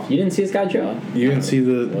cutting you off. You didn't see this guy, Joe? You didn't see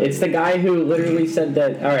the... It's the guy who literally said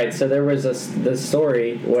that... All right, so there was this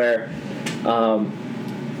story where...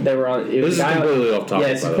 They were on. This is completely off topic.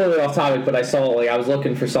 Yeah, it's completely off topic. But I saw I was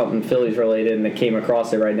looking for something Phillies related, and I came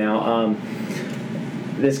across it right now.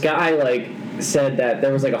 This guy said that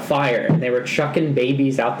there was a fire, and they were chucking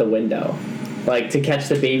babies out the window, to catch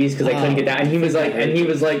the babies because they couldn't get down. And he was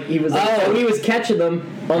he was catching them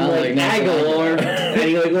on Aguilar, and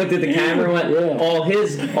he looked at the camera and went all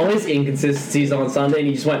his inconsistencies on Sunday, and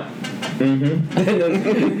he just went. Mm-hmm.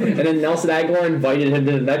 and then Nelson Aguilar invited him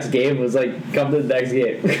to the next game. Was come to the next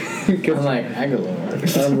game. I'm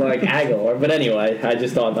like Aguilar. But anyway, I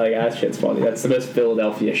just thought that shit's funny. That's the most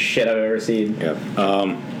Philadelphia shit I've ever seen. Yeah.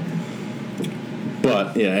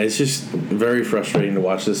 But yeah, it's just very frustrating to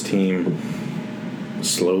watch this team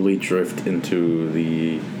slowly drift into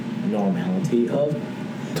the normality of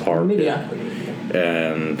tar pit.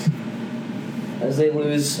 And as they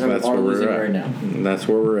lose, that's where we're at right now. That's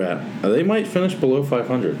where we're at. They might finish below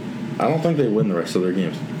 500. I don't think they win the rest of their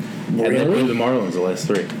games. Really? And they play the Marlins the last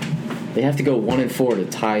 3. They have to go 1-4 to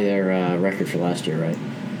tie their record for last year, right?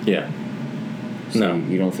 Yeah. So no.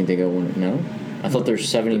 You don't think they go 1? No. I thought there's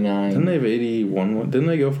 79. Didn't they have 81? Didn't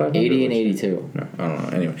they go 500? 80 and 82. No, I don't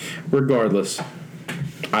know. Anyway, regardless,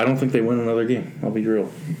 I don't think they win another game. I'll be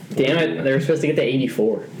real. Damn it, they were supposed to get to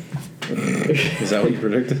 84. Is that what you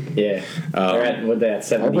predicted? Yeah. They're at, what, they at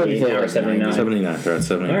 78 now or 79? 79. They're at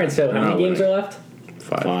 79. All right, so how many games are left?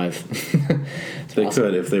 5. They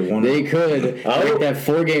could if they won. They could break that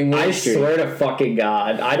 4-game win I streak. swear to fucking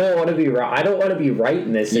God, I don't want to be right. I don't want to be right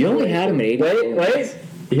in this. You only situation. had him at 84. Wait.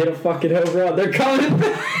 You hit a fucking home run. They're coming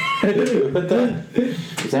back.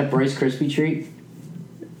 Is that Bryce Crispy treat?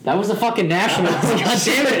 That was the fucking Nationals. God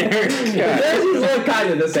damn it, Eric. These look kind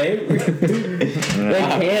of the same. They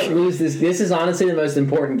can't lose this. This is honestly the most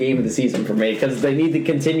important game of the season for me because they need to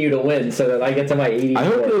continue to win so that I get to my 84. I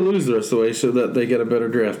hope they lose the rest of the way so that they get a better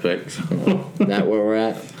draft pick. So. That where we're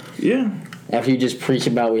at? Yeah. After you just preach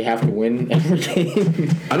about we have to win every game.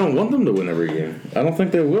 I don't want them to win every game. I don't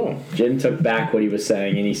think they will. Jim took back what he was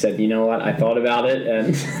saying and he said, you know what, I thought about it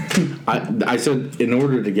and... I said in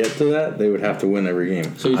order to get to that, they would have to win every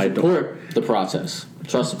game. So you support the process.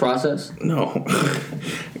 Trust the process? No.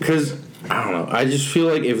 Because, I don't know. I just feel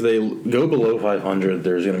like if they go below 500,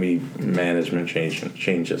 there's going to be management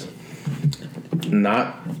changes.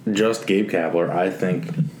 Not just Gabe Kapler. I think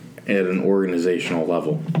at an organizational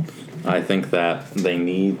level. I think that they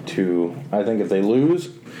need to... I think if they lose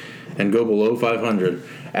and go below 500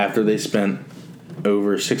 after they spent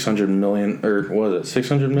over 600 million... Or what was it?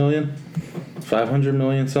 600 million? 500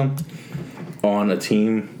 million something? On a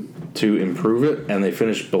team to improve it, and they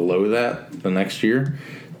finish below that the next year,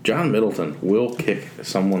 John Middleton will kick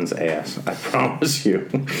someone's ass. I promise you.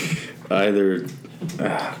 Either...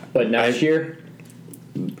 But next year?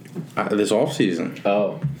 This offseason.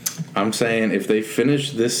 Oh. I'm saying if they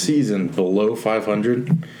finish this season below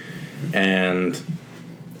 500 and...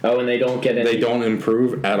 Oh, and they don't get any... They don't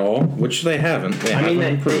improve at all, which they haven't.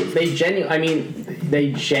 They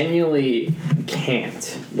genuinely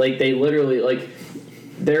can't. Like, they literally... Like,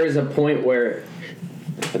 there is a point where...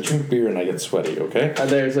 I drink beer and I get sweaty, okay?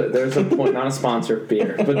 There's a point, not a sponsor of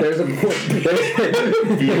beer, but there's a point.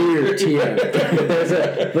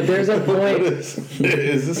 But there's a point.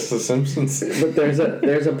 Is this The Simpsons? But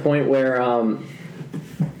there's a point where,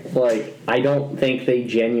 like, I don't think they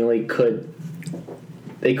genuinely could.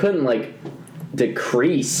 They couldn't like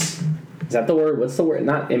decrease. Is that the word? What's the word?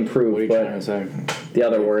 Not improve, What are you but trying to say? the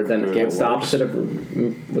other word. Then Get what's the opposite of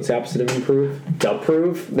improve?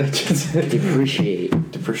 Deprove. Depreciate.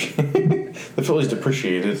 The Phillies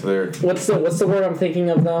depreciated their... What's the word I'm thinking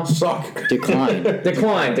of now? Suck. Decline.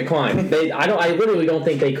 Decline. I literally don't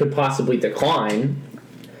think they could possibly decline.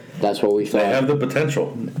 That's what we thought. They have the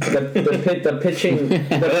potential. The pitching.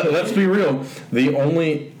 Let's be real. The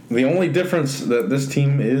only difference that this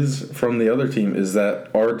team is from the other team is that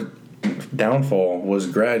our downfall was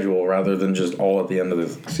gradual rather than just all at the end of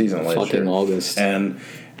the season last year. Fucking August. And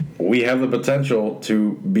we have the potential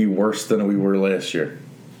to be worse than we were last year.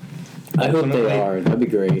 I hope they are. That'd be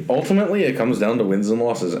great. Ultimately, it comes down to wins and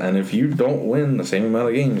losses. And if you don't win the same amount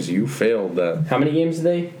of games, you failed that. How many games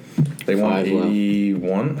did They won 5 left.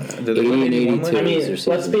 81? Did they 80 win and 81 82. last I year? mean,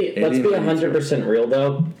 let's be 80 100% real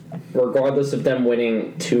though. Regardless of them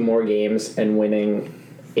winning 2 more games and winning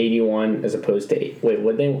 81 as opposed to 8. Wait,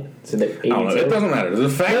 what they? So they 82. I don't know. It doesn't matter. The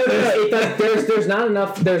fact There's not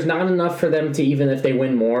enough. There's not enough for them to, even if they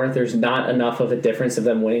win more. There's not enough of a difference of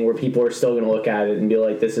them winning where people are still going to look at it and be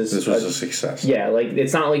like, "This was a success." Yeah, like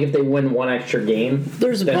it's not like if they win 1 extra game.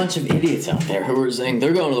 There's a bunch of idiots out there who are saying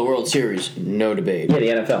they're going to the World Series. No debate. Yeah, the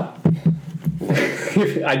NFL.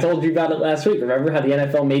 I told you about it last week. Remember how the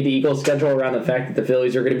NFL made the Eagles schedule around the fact that the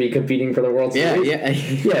Phillies are going to be competing for the World Series? Yeah.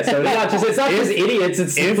 So it's not just idiots.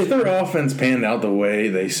 It's If their offense panned out the way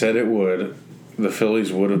they said it would, the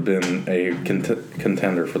Phillies would have been a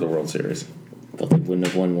contender for the World Series. Thought they wouldn't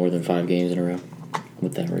have won more than 5 games in a row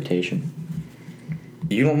with that rotation.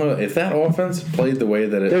 You don't know if that offense played the way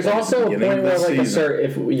that it. There's played also at a the beginning point of where, the like, season.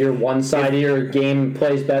 if your one side of your game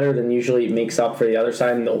plays better, then usually it makes up for the other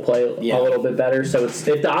side, and they'll play a little bit better. So it's,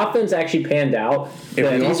 if the offense actually panned out,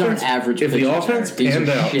 then These aren't average If the pitchers, offense Eric. These panned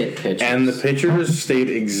are out shit pitchers. and the pitchers stayed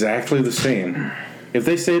exactly the same, if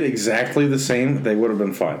they stayed exactly the same, they would have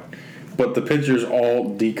been fine. But the pitchers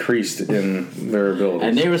all decreased in their abilities.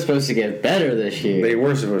 And they were supposed to get better this year. They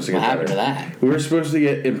were supposed to get What happened better. to that? We were supposed to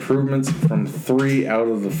get improvements from 3 out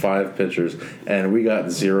of the 5 pitchers, and we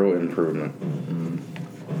got 0 improvement.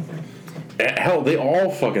 Hell, they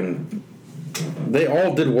all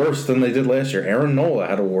did worse than they did last year. Aaron Nola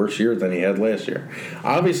had a worse year than he had last year.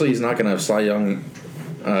 Obviously, he's not going to have Cy Young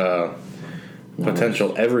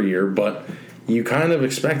potential every year, but you kind of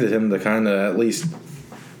expected him to kind of at least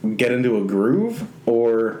get into a groove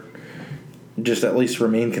or just at least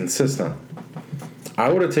remain consistent. I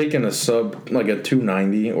would have taken a sub, like a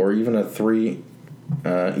 2.90 or even a 3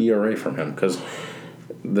 ERA from him, because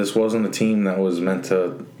this wasn't a team that was meant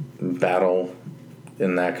to battle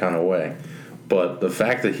in that kind of way. But the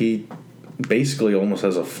fact that he basically almost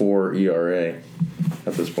has a 4 ERA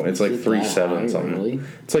at this point, it's like 3.7 something. Really?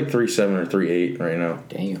 It's like 3.7 or 3.8 right now.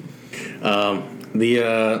 Damn.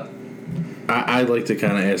 I'd like to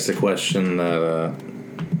kind of ask the question that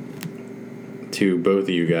to both of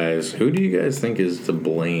you guys: who do you guys think is to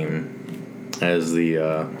blame as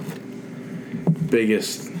the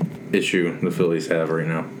biggest issue the Phillies have right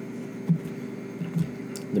now?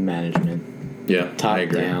 The management. Yeah, Top I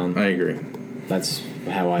agree. down. I agree. That's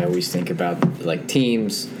how I always think about like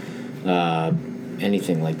teams,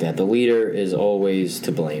 anything like that. The leader is always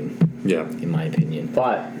to blame, Yeah, in my opinion.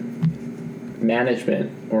 But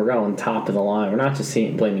management, we're going top of the line. We're not just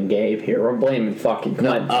blaming Gabe here. We're blaming fucking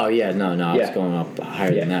Clint. Oh yeah, no. I was Yeah. going up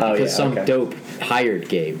higher than Yeah. that Oh, because yeah, some okay. dope hired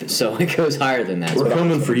Gabe, so it goes higher than that. we're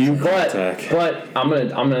coming for you, But Contact. I'm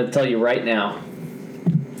gonna tell you right now.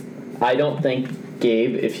 I don't think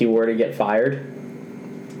Gabe, if he were to get fired,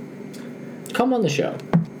 Come on the show.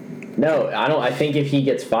 no, I don't. I think if he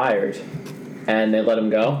gets fired and they let him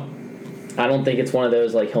go, I don't think it's one of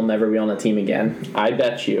those like he'll never be on the team again. I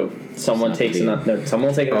bet you someone It's not takes to be. another. Someone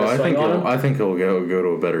will take Oh, another swing on him. I think he'll go to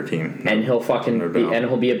a better team, And he'll fucking No be, doubt. and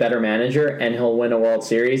he'll be a better manager, and he'll win a World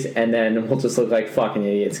Series, and then we'll just look like fucking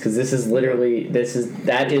idiots. Because this is literally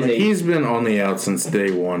that is a He's been on the out since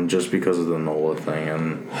day one just because of the Nola thing,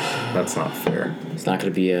 and that's not fair. It's not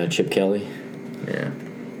going to be Chip Kelly, Yeah,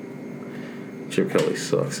 Chip Kelly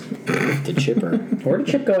sucks. the chipper. Where did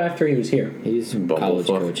Chip go after he was here? He's a Bumble college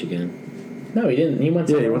fuck. coach again. No, he didn't. He went.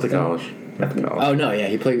 Yeah, he somewhere went to else. college. Went to college. Oh no, yeah,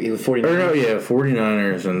 he was 49. Or no, yeah,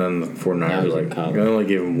 49ers, and then the Now 49ers he's in like college. they only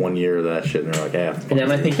gave him 1 year of that shit, and they're like, yeah. And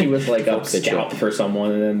then I think he was like a Fuck the scout Chip. for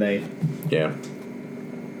someone, and then they. Yeah.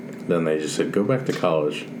 Then they just said, go back to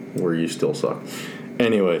college where you still suck.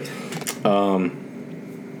 Anyway,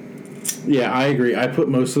 yeah, I agree. I put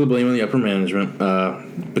most of the blame on the upper management.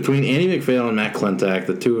 Between Andy McPhail and Matt Klentak,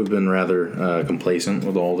 the two have been rather complacent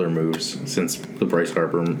with all their moves since the Bryce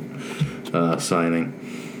Harper signing.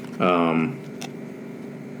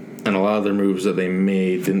 And a lot of their moves that they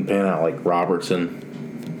made didn't pan out, like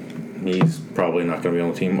Robertson. He's probably not going to be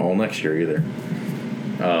on the team all next year either.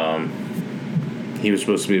 He was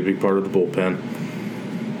supposed to be a big part of the bullpen.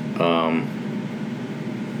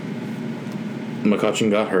 McCutcheon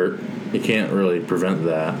got hurt. You can't really prevent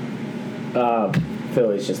that.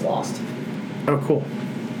 Phillies just lost. Oh, cool.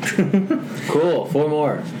 Cool, 4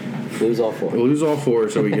 more. Lose all 4. We'll lose all 4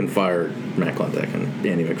 so we can fire Matt Klentak and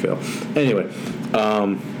Andy McPhail. Anyway,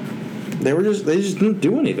 they just didn't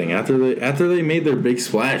do anything after they made their big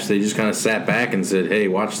splash. They just kind of sat back and said, "Hey,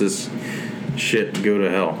 watch this shit go to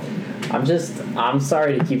hell." I'm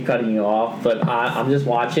sorry to keep cutting you off, but I'm just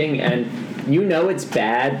watching, and you know it's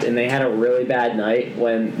bad, and they had a really bad night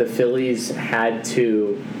when the Phillies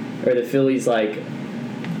like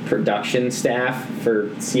production staff for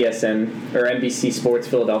CSN or NBC Sports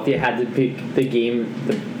Philadelphia had to pick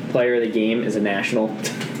the player of the game as a national.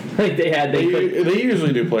 Like they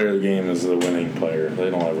usually do player of the game as the winning player. They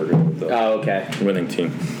don't ever go with the Oh, okay. winning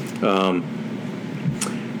team.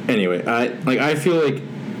 Anyway, I feel like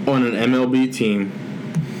on an MLB team,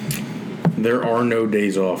 there are no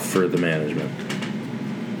days off for the management.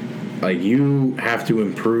 Like, you have to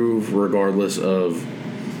improve regardless of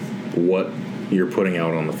what you're putting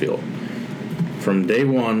out on the field. From day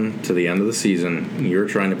one to the end of the season, you're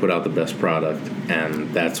trying to put out the best product,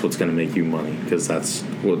 and that's what's going to make you money, because that's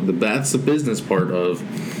the business part of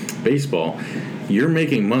baseball. You're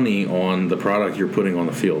making money on the product you're putting on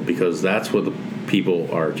the field, because that's what the people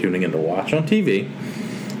are tuning in to watch on TV.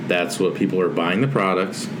 That's what people are buying the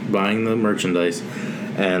products, buying the merchandise,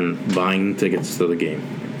 and buying tickets to the game.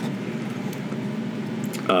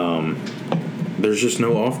 There's just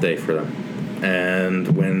no off day for them.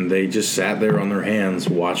 And when they just sat there on their hands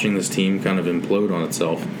watching this team kind of implode on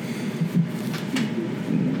itself,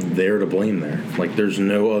 they're to blame there. Like, there's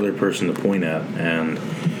no other person to point at and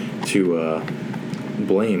to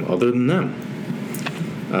blame other than them.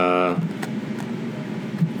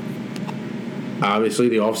 Obviously,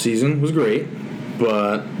 the offseason was great,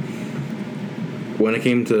 but when it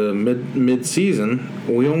came to mid-season,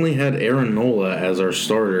 we only had Aaron Nola as our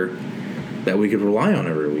starter that we could rely on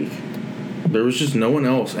every week. There was just no one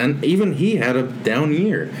else, and even he had a down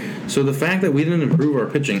year. So the fact that we didn't improve our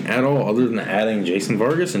pitching at all, other than adding Jason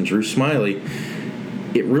Vargas and Drew Smyly,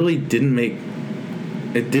 it really didn't make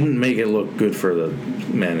it look good for the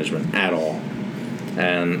management at all.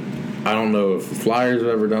 And I don't know if the Flyers have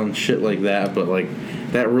ever done shit like that, but like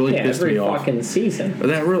that really pissed every me off. fucking season.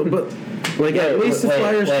 At least the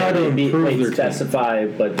Flyers try to improve their team. Specify,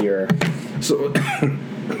 but you're So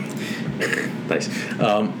nice.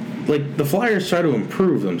 Like the Flyers try to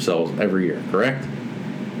improve themselves every year, correct?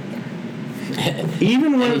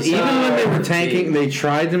 Even when they were tanking, they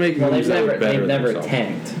tried to make moves that were better. They've never themselves.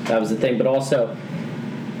 tanked. That was the thing. But also,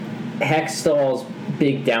 Hextall's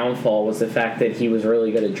big downfall was the fact that he was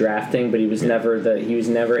really good at drafting, but he was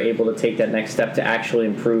never able to take that next step to actually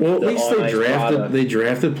improve. Well, at least product. they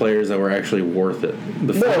drafted players that were actually worth it.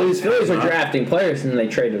 The Phillies are drafting players, and then they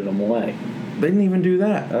traded them away. They didn't even do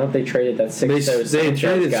that. I don't think they traded that Sixto They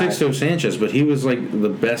traded guy. Sixto Sanchez, but he was like the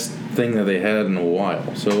best thing that they had in a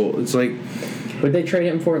while. So it's like, what did they trade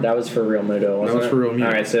him for? That was for Real Muto, wasn't it? That was for Real Muto.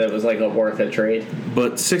 All right, so it was like a worth a trade.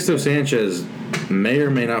 but Sixto Sanchez may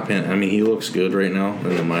or may not pan. I mean, he looks good right now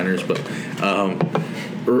in the minors, but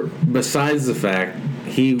besides the fact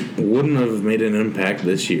he wouldn't have made an impact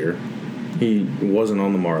this year. He wasn't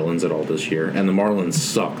on the Marlins at all this year, and the Marlins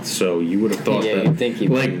sucked. So you would have thought that, you'd think he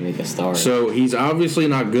would make a start. So he's obviously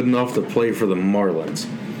not good enough to play for the Marlins.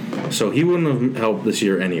 So he wouldn't have helped this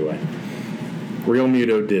year anyway. Real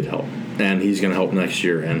Muto did help, and he's going to help next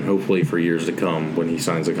year, and hopefully for years to come when he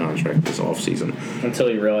signs a contract this offseason. Until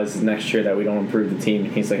he realizes next year that we don't improve the team,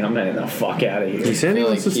 and he's like, I'm getting the fuck out of here. He said he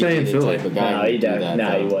wants to stay in Philly. No, he doesn't.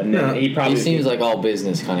 No, he wouldn't. No. He seems like all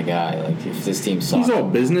business kind of guy. Like if this team sucks, He's all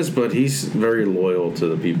business, but he's very loyal to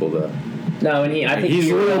the people that. No, and I think he's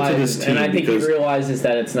he loyal to realizes, this team, and I think he because realizes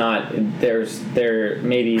that it's not. There is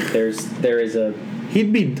a.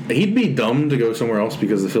 He'd be dumb to go somewhere else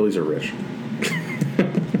because the Phillies are rich.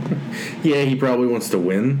 Yeah, he probably wants to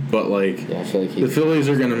win, but like I feel like the Phillies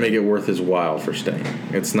are going to make it worth his while for staying.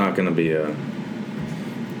 It's not going to be a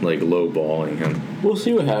low balling him. We'll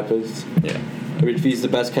see what happens. Yeah. I mean, if he's the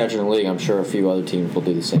best catcher in the league, I'm sure a few other teams will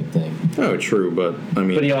do the same thing. Oh, true, but I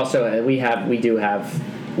mean, But he also we have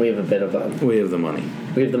a bit of a. we have the money.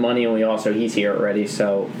 We have the money, and he's here already.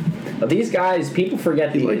 So these guys, people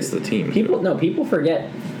forget. He likes the team. People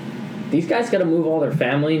forget. These guys got to move all their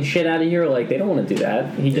family and shit out of here. Like they don't want to do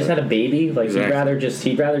that. He just had a baby. Like Exactly.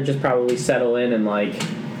 he'd rather just probably settle in and like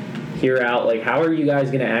hear out. Like how are you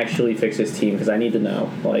guys gonna actually fix his team? Because I need to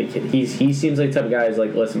know. Like he seems like the type of guy who's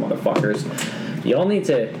like, listen, motherfuckers, y'all need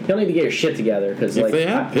to get your shit together. Because If like they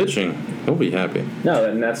have pitching, he'll be happy. no,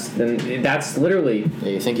 and that's literally. Yeah,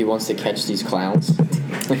 you think he wants to catch these clowns?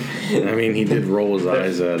 I mean, he did roll his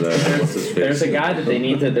eyes at what's his face. There's a guy that they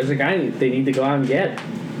need to. There's a guy they need to go out and get.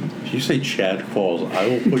 If you say Chad Qualls, I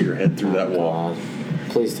will put your head through that wall. God,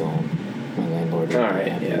 please don't. My landlord. All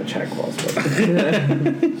right, yeah, check calls. The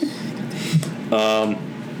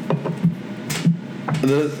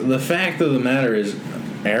fact of the matter is,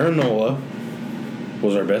 Aaron Nola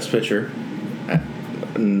was our best pitcher.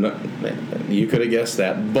 You could have guessed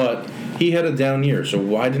that, but he had a down year. So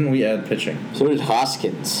why didn't we add pitching? So did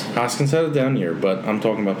Hoskins. Hoskins had a down year, but I'm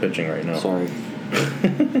talking about pitching right now. Sorry.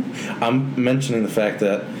 I'm mentioning the fact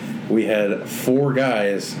that we had 4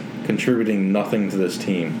 guys contributing nothing to this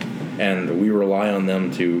team, and we rely on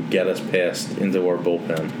them to get us past into our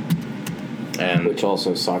bullpen. And Which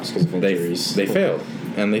also sucks because of injuries. they failed,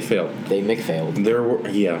 and they failed. They McFailed. There were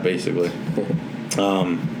basically.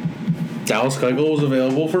 Dallas Keuchel was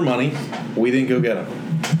available for money. We didn't go get him.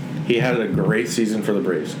 He had a great season for the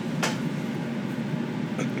Braves.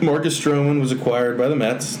 Marcus Stroman was acquired by the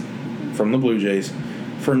Mets from the Blue Jays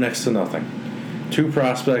for next to nothing. 2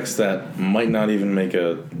 prospects that might not even make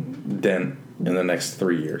a dent in the next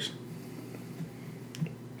 3 years.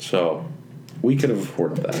 So we could have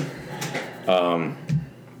afforded that.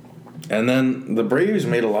 And then the Braves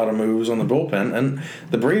made a lot of moves on the bullpen, and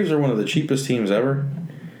the Braves are one of the cheapest teams ever.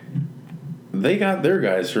 They got their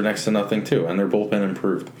guys for next to nothing too, and their bullpen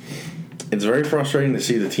improved. It's very frustrating to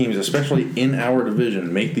see the teams, especially in our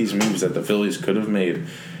division, make these moves that the Phillies could have made.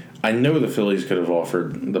 I know the Phillies could have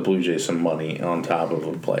offered the Blue Jays some money on top of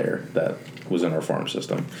a player that was in our farm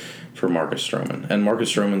system for Marcus Stroman. And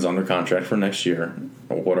Marcus Stroman's under contract for next year,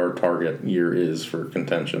 what our target year is for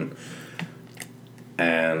contention.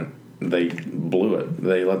 And they blew it.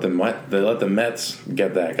 They let the Mets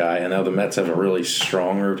get that guy, and now the Mets have a really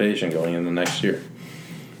strong rotation going into next year.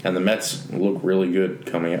 And the Mets look really good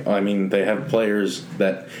coming up. I mean, they have players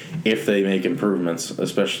that, if they make improvements,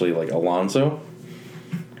 especially like Alonso,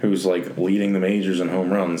 who's like leading the majors in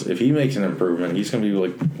home runs, if he makes an improvement, he's going to be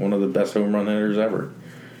like one of the best home run hitters ever.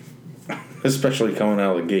 Especially coming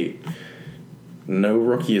out of the gate. No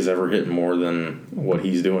rookie has ever hit more than what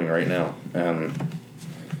he's doing right now. And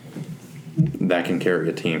that can carry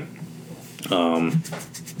a team.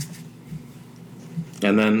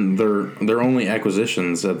 And then their only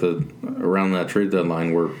acquisitions around that trade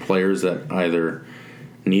deadline were players that either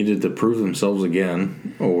needed to prove themselves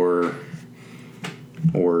again or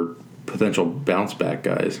potential bounce back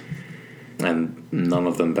guys, and none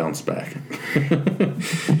of them bounced back.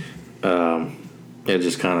 It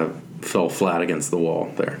just kind of fell flat against the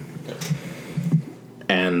wall there.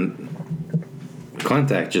 And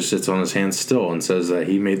Klentak just sits on his hands still and says that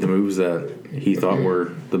he made the moves that he thought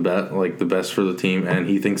were the best for the team, and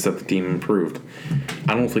he thinks that the team improved.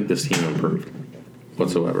 I don't think this team improved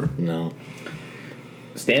whatsoever. No.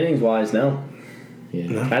 Standings wise, no. Yeah.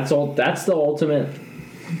 No. That's all. That's the ultimate.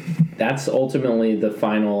 That's ultimately the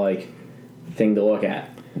final thing to look at.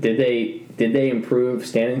 Did they improve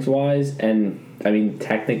standings wise? And I mean,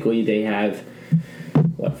 technically, they have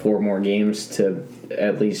 4 more games to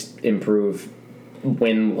at least improve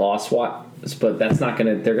win-loss wise, but that's not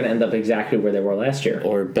gonna. They're gonna end up exactly where they were last year.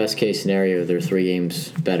 Or best case scenario, they're 3 games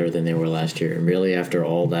better than they were last year. And really, after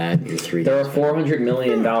all that, you're 3. They're a $400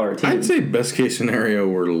 million team. I'd say best case scenario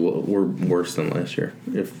we're worse than last year.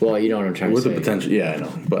 Well, you know what I'm trying to With say. the potential, yeah, I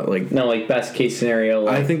know, but No, best case scenario.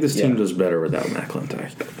 I think this team does better without Matt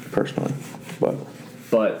Klentak, personally.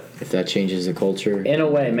 But If that changes the culture, in a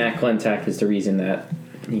way, Matt Klentak is the reason that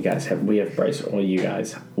we have Bryce. Well,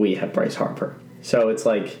 we have Bryce Harper. So it's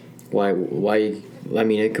like, why? I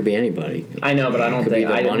mean, it could be anybody. I know, but I don't It could think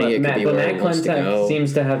be the money, it could Matt, be but where Matt he wants to Klentak go.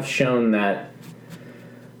 seems to have shown that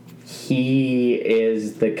he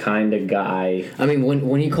is the kind of guy. I mean,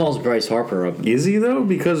 when he calls Bryce Harper up, Is he though?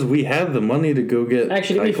 Because we have the money to go get.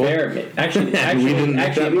 Actually, to be Eichel. fair, didn't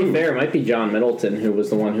make that to be move. fair, it might be John Middleton who was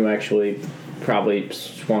the one who actually probably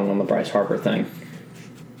swung on the Bryce Harper thing.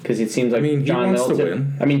 Because it seems like I mean, he John wants to Middleton.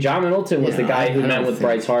 win. I mean, John Middleton was Yeah, the guy who I met don't with think-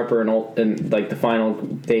 Bryce Harper in the final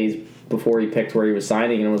days before he picked where he was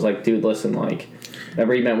signing, and was like, "Dude, listen,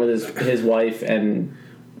 remember he met with his wife and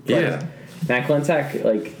Yeah. Matt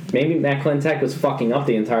Klentak, maybe Matt Klentak was fucking up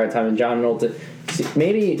the entire time, and John Middleton.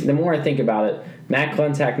 Maybe the more I think about it, Matt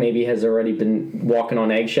Klentak maybe has already been walking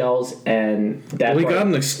on eggshells, and that. Well, he got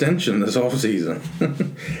an extension this offseason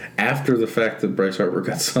after the fact that Bryce Harper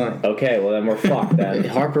got signed. Okay, well then we're fucked then.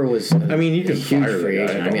 Harper was. I mean, you a can huge fire the free guy,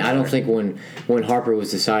 agent. I mean, I don't think when Harper was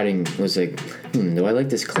deciding, was like, do I like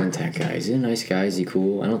this Klentak guy? Is he a nice guy? Is he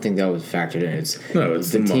cool? I don't think that was factored in. It's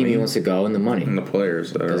It's the the team money he wants to go and the money. And the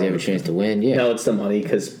players that are Does he on have a the chance to win? Yeah. No, it's the money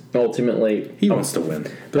because ultimately He wants to win.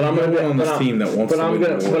 But I'm There's gonna no one on this team that wants to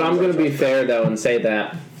win. But I'm gonna be fair though and say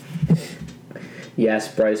that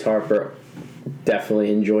yes, Bryce Harper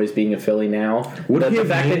definitely enjoys being a Philly now. Would But he the have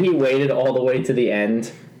fact that made- he waited all the way to the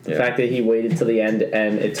end, the Yeah. fact that he waited to the end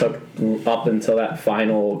and it took up until that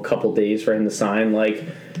final couple days for him to sign,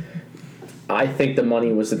 I think the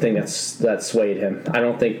money was the thing that swayed him. I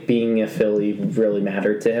don't think being a Philly really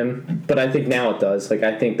mattered to him, but I think now it does.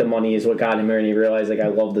 I think the money is what got him here, and he realized I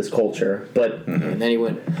love this culture. But And then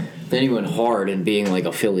he went hard in being like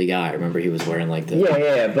a Philly guy. Remember, he was wearing like the.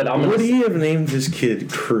 yeah. But I'm Would gonna he have named his kid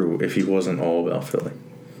Crew if he wasn't all about Philly?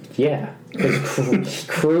 yeah, because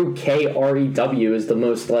Crew KREW is the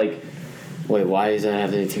most Wait, why does that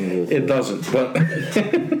have anything to do with It doesn't, but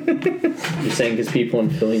you're saying because people in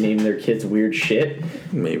Philly name their kids weird shit.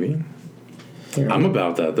 maybe. I'm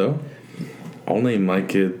about that though. I'll name my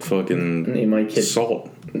kid fucking Name my kid. Salt.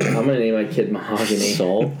 I'm gonna name my kid Mahogany.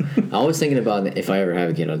 Salt? I was thinking about if I ever have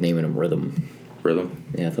a kid, I'd name him Rhythm. Rhythm.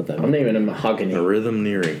 Yeah, I thought that I'm naming him Mahogany. A Rhythm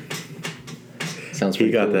Neary. sounds He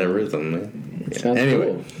pretty got cool. that rhythm, man. Yeah. Sounds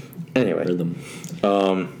Anyway. Anyway. Rhythm.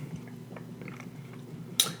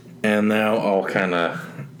 And now I'll kind of.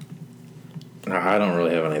 I don't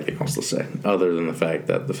really have anything else to say other than the fact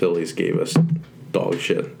that the Phillies gave us dog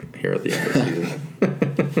shit here at the end of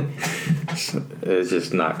the season. It's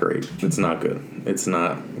just not great. It's not good. It's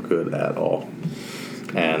not good at all.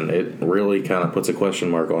 And it really kind of puts a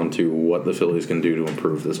question mark onto what the Phillies can do to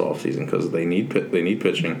improve this offseason because they need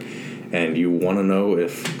pitching. And you want to know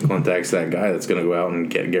if Klentak's that guy that's going to go out and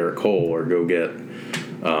get Garrett Cole or go get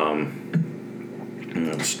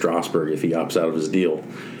Strasburg if he opts out of his deal,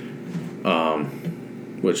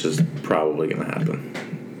 which is probably going to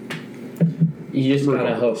happen. You just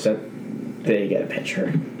gotta hope that they get a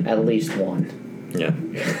pitcher, at least one. Yeah.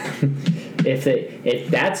 If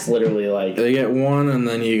that's literally They get one, and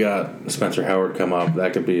then you got Spencer Howard come up.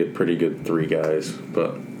 That could be a pretty good 3 guys.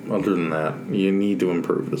 But other than that, you need to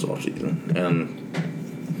improve this offseason. And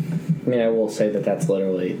I mean, I will say that that's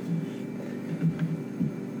literally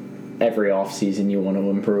every offseason you want to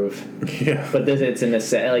improve. yeah. But it's in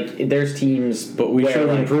a there's teams. But we where, should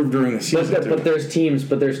improve during the season. But there's teams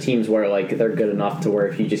where they're good enough to where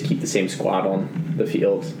if you just keep the same squad on the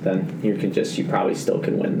field, then you probably still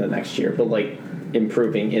can win the next year. But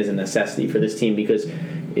improving is a necessity for this team because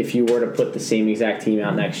if you were to put the same exact team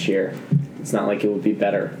out next year, it's not like it would be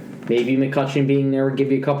better. Maybe McCutchen being there would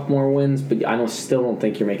give you a couple more wins, but still don't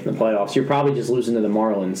think you're making the playoffs. You're probably just losing to the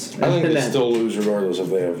Marlins. I think they still lose regardless if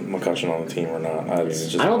they have McCutchen on the team or not. I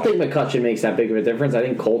don't think McCutchen makes that big of a difference. I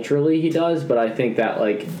think culturally he does, but I think that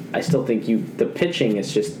I still think the pitching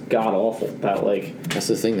is just god awful. That's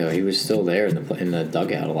the thing though. He was still there in the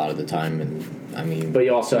dugout a lot of the time, and I mean. But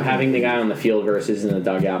you also having the guy on the field versus in the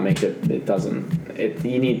dugout makes it doesn't.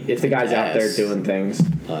 You need if the guy's out there doing things.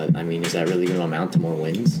 But I mean, is that really going to amount to more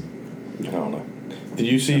wins? I don't know. Did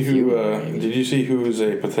you see who's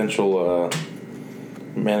a potential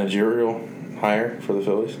managerial hire for the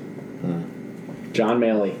Phillies? John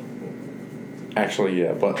Maley. Actually,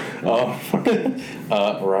 yeah, but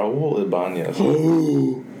Raul Ibanez.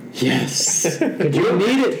 Oh, yes. Could you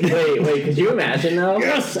need it? Wait. Could you imagine though?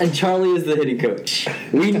 Yes. And Charlie is the hitting coach.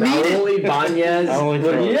 We need Raul it. Ibanez.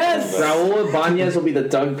 Yes. Raul Ibanez will be the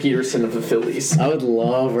Doug Peterson of the Phillies. I would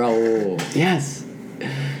love Raul. Yes.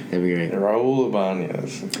 That'd be great. Raul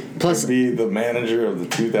Ibanez. Plus, be the manager of the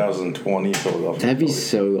 2020 Philadelphia. That'd be Phillies.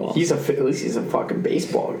 so awesome. At least he's a fucking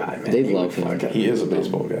baseball guy, man. They love him. He is a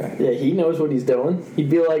baseball guy. Yeah, he knows what he's doing. He'd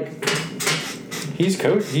be like, he's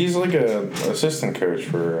coach. He's like a assistant coach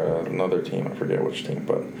for another team. I forget which team,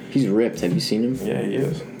 but he's ripped. Have you seen him? yeah, he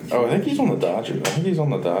is. Oh, I think he's on the Dodgers.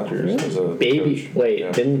 As a baby. coach. Wait,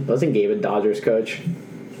 Yeah. wasn't Gabe a Dodgers coach?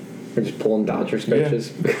 We're just pulling Dodgers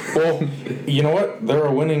coaches. Yeah. Well, you know what? They're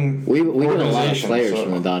a winning We get a lot of organization, players so-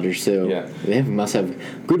 from the Dodgers too. Yeah. They must have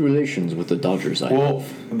good relations with the Dodgers. Well,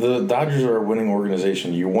 the Dodgers are a winning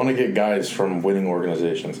organization. You want to get guys from winning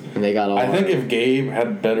organizations. And they got all. I think if Gabe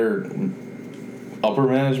had better upper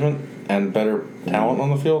management and better talent on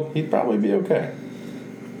the field, he'd probably be okay.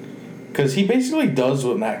 Because he basically does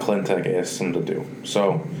what Matt Klentak asks him to do.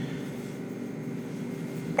 So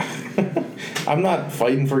I'm not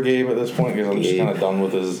fighting for Gabe at this point because I'm just kind of done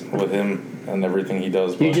with him and everything he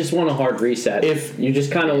does. But You just want a hard reset. You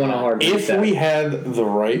just kind of want a hard reset. if we had the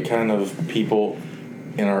right kind of people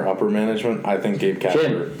in our upper management, I think Gabe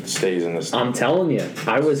Kapler stays in this team. I'm telling you,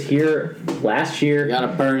 I was here last year. You gotta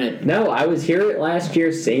burn it. No, I was here last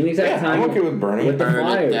year, same exact time. I'm okay with Bernie. With the Burn it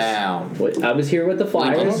Flyers. down. I was here with the I'm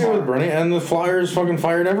Flyers. okay with Bernie, and the Flyers fucking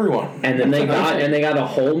fired everyone. And then they got a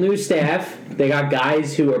whole new staff. They got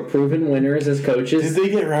guys who are proven winners as coaches. Did they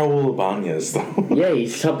get Raul Ibanez though? Yeah,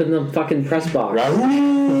 he's up in the fucking press box.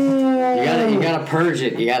 You gotta purge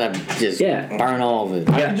it. You gotta just burn all of it.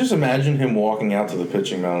 I can just imagine him walking out to the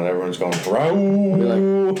pitching mound and everyone's going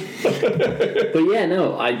Raul. But yeah,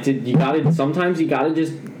 no, sometimes you gotta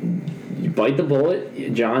just bite the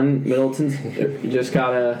bullet. John Middleton's just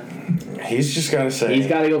gotta. He's just gotta say. He's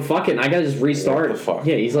gotta go. Fuck it. I gotta just restart. What the fuck?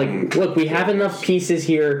 Yeah, he's like, look, we have enough pieces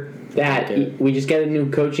here that we just get a new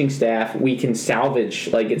coaching staff. We can salvage.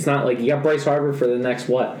 Like, it's not like you got Bryce Harper for the next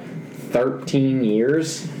 13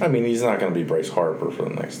 years. I mean, he's not going to be Bryce Harper for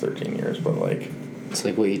the next 13 years, but like. It's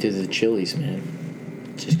like what you did to the Chili's, man.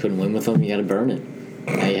 Just couldn't win with them. You gotta burn it.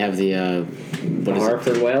 Now you have the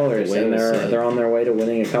Hartford Whalers, and they're on their way to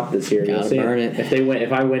winning a cup this year. Gotta burn it.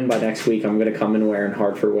 If I win by next week, I'm gonna come in wearing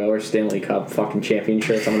Hartford Whalers Stanley Cup fucking champion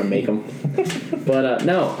shirts. I'm gonna make them. But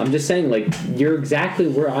no, I'm just saying, like, you're exactly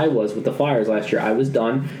where I was with the Flyers last year. I was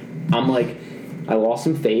done. I'm like, I lost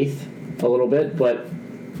some faith a little bit, but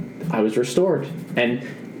I was restored. And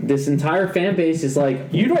this entire fan base is like,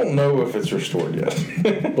 you don't know if it's restored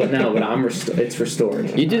yet. but I'm it's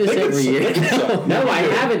restored. You do this every year. No, I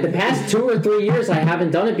haven't. The past 2 or 3 years, I haven't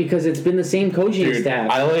done it because it's been the same coaching staff.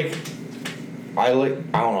 I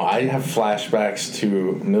don't know. I have flashbacks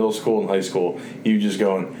to middle school and high school. You just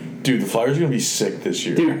going, dude, the Flyers are gonna be sick this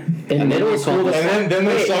year. Dude, in middle school, then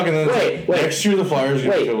they suck, and then next year the Flyers are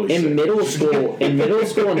gonna be totally sick. In middle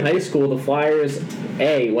school and high school, the Flyers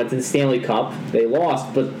went to the Stanley Cup. They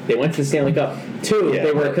lost, but they went to the Stanley Cup. 2,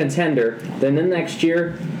 they were a contender. Then the next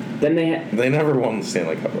year, they never won the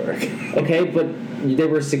Stanley Cup, Eric. Okay, but they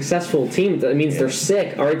were a successful team. That means they're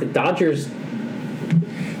sick. All right, the Dodgers.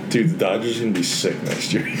 Dude, the Dodgers are gonna be sick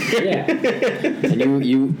next year. Yeah. And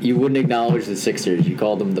you wouldn't acknowledge the Sixers. You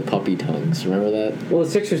called them the puppy tongues. Remember that? Well, the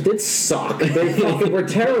Sixers did suck. They fucking were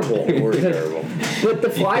terrible. They were terrible. But the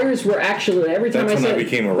Flyers were actually every time That's I when said I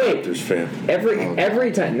became a Raptors fan.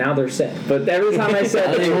 Every time now they're sick. But every time I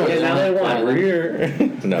said now they won. We're here.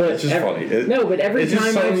 No, But it's just funny. but every it's time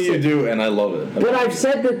just something you do, and I love it. But I've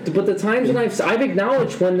said that. But the times when I've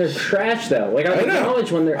acknowledged when they're trash though. Like I've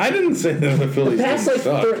acknowledged when they're. I didn't say that the Phillies the past didn't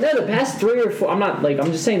suck. the past 3 or 4. I'm not like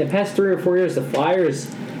I'm just saying the past 3 or 4 years the Flyers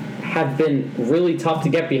have been really tough to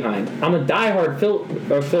get behind. I'm a diehard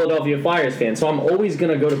Philadelphia Flyers fan, so I'm always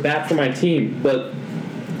going to go to bat for my team. But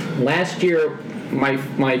last year, my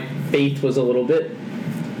faith was a little bit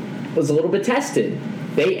tested.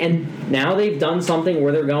 Now they've done something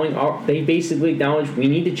where they're going. They basically acknowledge we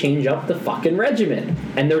need to change up the fucking regimen,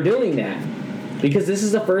 and they're doing that because this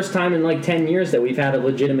is the first time in like 10 years that we've had a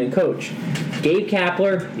legitimate coach. Gabe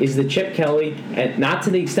Kapler is the Chip Kelly, and not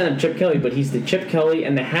to the extent of Chip Kelly, but he's the Chip Kelly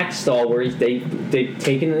and the Hackstall, where they've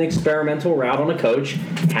taken an experimental route on a coach.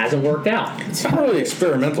 Hasn't worked out. It's not really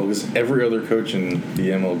experimental because every other coach in the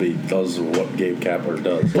MLB does what Gabe Kapler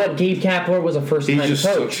does. But Gabe Kapler was a first-time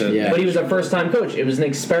coach. But he was a first-time coach. It was an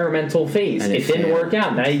experimental phase. And it didn't failed. work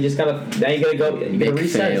out. Now you gotta go. You gotta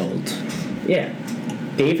reset failed. Yeah.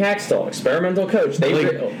 Dave Hackstall, experimental coach.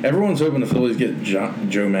 Everyone's hoping the Phillies get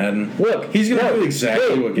Joe Madden. Look, he's going to do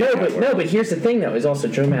exactly what Gabe Kapler. But here's the thing, though, is also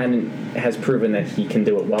Joe Madden has proven that he can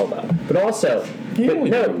do it well, though. But also, but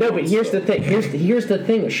here's the thing. Here's the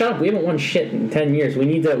thing. Shut up. We haven't won shit in 10 years. We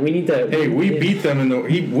need to. Hey, we beat them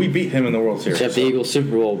we beat him in the World Series. Except the Eagles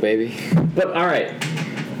Super Bowl, baby. But all right.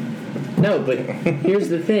 No, but here's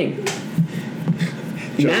the thing.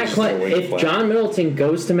 If John Middleton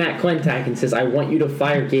goes to Matt Klentak and says, "I want you to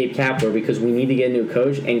fire Gabe Kapler because we need to get a new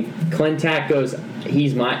coach," and Klentak goes,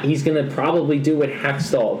 he's going to probably do what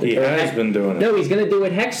Hextall did. He has been doing it. No, he's going to do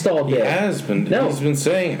what Hextall did. He has been. No. He's been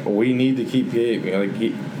saying we need to keep Gabe.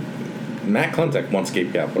 Matt Klentak wants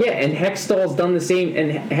Gabe Kapler. Yeah, and Hextall's done the same.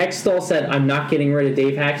 And Hextall said, "I'm not getting rid of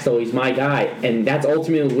Dave Hextall. He's my guy." And that's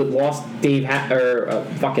ultimately what lost Dave.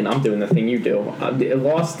 I'm doing the thing you do. It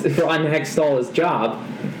lost Ron Hextall his job.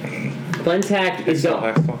 Klentak's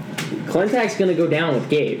going to go down with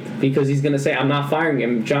Gabe because he's going to say, "I'm not firing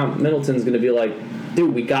him." John Middleton's going to be like,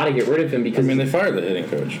 "Dude, we got to get rid of him because." they fired the hitting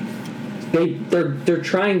coach. They're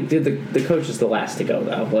trying. The coach is the last to go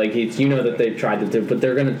though. Like that they've tried to do, but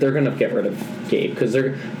they're gonna get rid of Gabe because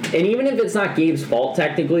and even if it's not Gabe's fault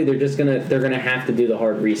technically, they're gonna have to do the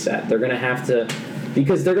hard reset. They're gonna have to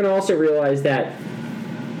because they're gonna also realize that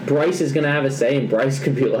Bryce is gonna have a say, and Bryce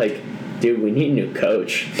could be like, "Dude, we need a new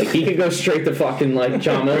coach." Like he could go straight to fucking like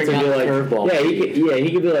John Middleton and be like,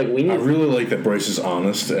 he could be like, "We need." I really like that Bryce is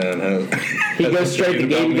honest and he goes straight to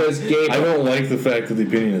Gabe. He goes, "Gabe." I don't like the fact that the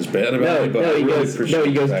opinion is bad about it, but I really appreciate.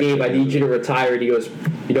 He goes, "Gabe, I need you to retire." And he goes,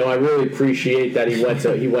 "I really appreciate that he went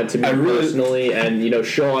to me personally, and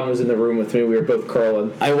Sean was in the room with me. We were both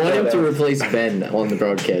curling." I want him to replace Ben on the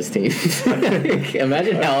broadcast team.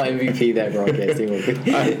 Imagine how MVP that broadcast team would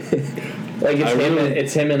be. Like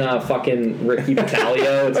it's him and fucking Ricky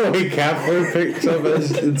Battaglio. Kapler picks up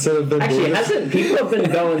instead of Ben. Actually, people have been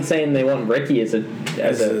going saying they want Ricky as a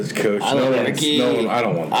coach. I love Ricky. No, I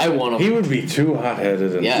don't want. I want him. He would be too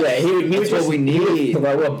hot-headed. He would That's what we need. He would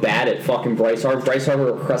throw a bat at fucking Bryce Harper. Bryce Harper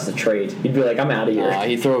would request a trade. He'd be like, "I'm out of here."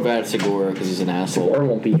 He'd throw a bat at Segura because he's an asshole. Segura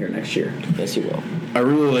won't be here next year. Yes, he will. I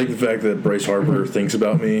really like the fact that Bryce Harper thinks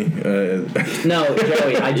about me. No,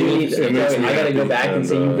 Joey, I gotta go back and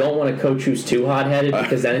say you don't want a coach who's too hot-headed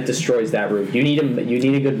because then it destroys that route. You need a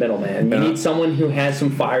good middleman. You need someone who has some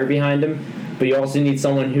fire behind him, but you also need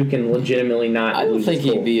someone who can legitimately not. I don't lose think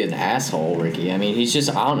his cool. he'd be an asshole, Ricky. I mean, he's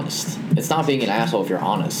just honest. It's not being an asshole if you're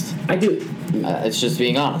honest. I do. It's just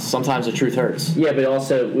being honest. Sometimes the truth hurts. Yeah, but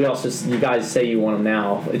you guys say you want him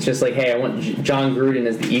now. It's just like, hey, I want John Gruden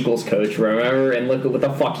as the Eagles coach, remember? And look at what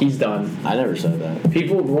the fuck he's done. I never said that.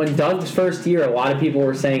 When Doug's first year, a lot of people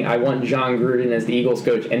were saying, I want John Gruden as the Eagles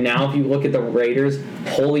coach. And now if you look at the Raiders,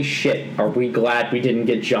 holy shit, are we glad we didn't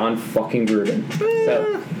get John fucking Gruden.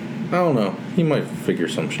 So I don't know. He might figure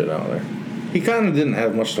some shit out there. He kind of didn't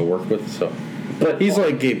have much to work with, so. But he's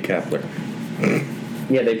like Gabe Kapler.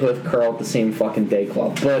 Yeah, they both curl at the same fucking day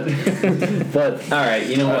club. But all right,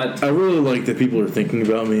 you know what? I really like that people are thinking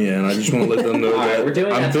about me, and I just want to let them know that we're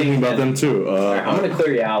doing I'm thinking about them too. All right, I'm going to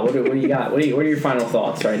clear you out. What do you got? What are your final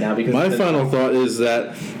thoughts right now? Because my final thought is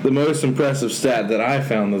that the most impressive stat that I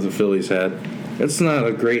found that the Phillies had, it's not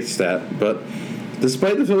a great stat, but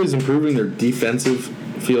despite the Phillies improving their defensive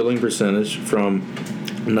fielding percentage from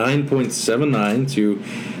 9.79 to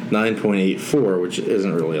 9.84, which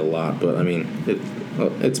isn't really a lot, but I mean,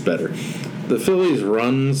 it's better. The Phillies'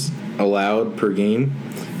 runs allowed per game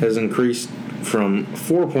has increased from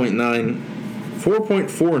 4.49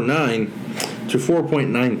 to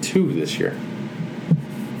 4.92 this year.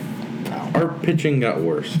 Our pitching got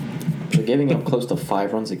worse. They're giving up close to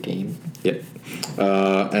 5 runs a game. Yep.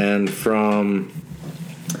 And from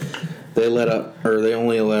they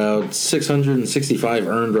only allowed 665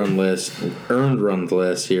 earned runs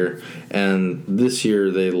last year, and this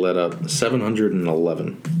year they let up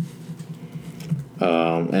 711.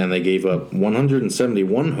 And they gave up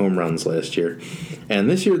 171 home runs last year. And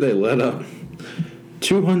this year they let up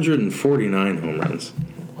 249 home runs.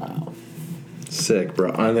 Wow. Sick,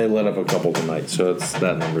 bro. And they let up a couple tonight, so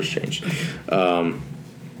that number's changed.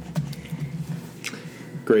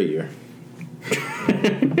 Great year.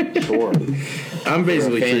 Sure. I'm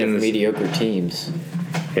basically You're a fan treating of this. mediocre teams.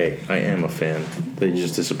 Hey, I am a fan. They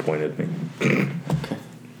just disappointed me.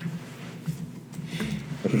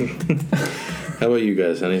 How about you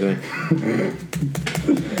guys? Anything?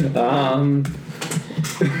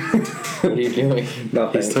 What are you doing?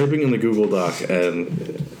 Nothing. He's typing in the Google Doc,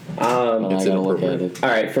 and Oh, It's I gotta look at inappropriate. it. All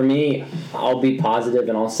right, for me, I'll be positive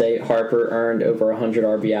and I'll say Harper earned over 100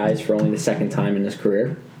 RBIs for only the second time in his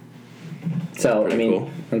career. So, Pretty I mean, cool.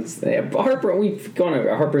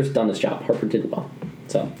 Harper's done his job. Harper did well.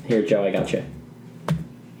 So, here, Joe, I got you.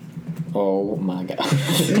 Oh my god. I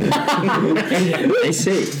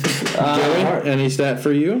see. Joey, any stat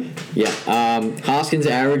for you? Yeah. Hoskins'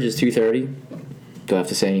 average is 230. Don't have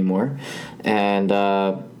to say anymore. And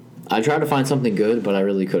I tried to find something good, but I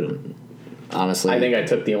really couldn't. Honestly. I think I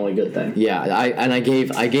took the only good thing. Yeah, I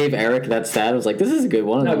gave Eric that stat. I was like, this is a good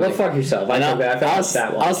one. No, And go I'm like, fuck yourself. I and found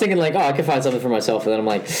that one. I was thinking like, oh, I can find something for myself, and then I'm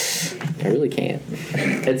like, I really can't.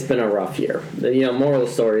 It's been a rough year. Moral of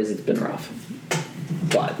the story is it's been rough.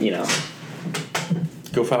 But,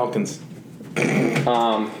 Go Falcons.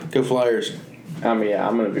 Um, Go Flyers. I'm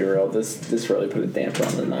gonna be real. This really put a damper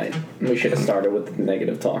on the night. We should have started with the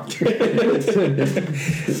negative talk.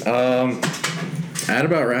 That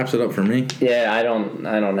about wraps it up for me. Yeah, I don't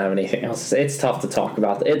have anything else. It's tough to talk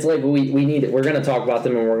about. It's like we need it. We're gonna talk about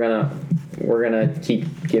them, and we're gonna keep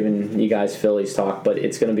giving you guys Phillies talk. But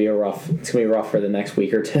it's gonna be rough for the next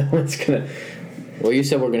week or two. It's gonna. Well, you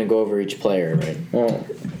said we're gonna go over each player, right? Well,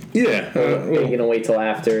 Yeah. are you gonna wait till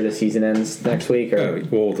after the season ends next week, or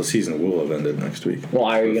well, the season will have ended next week. well,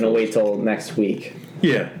 are you gonna wait till next week?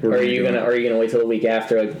 Yeah. Or are you gonna wait till the week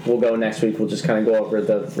after? Like, we'll go next week. We'll just kind of go over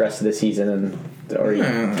the rest of the season, and or you,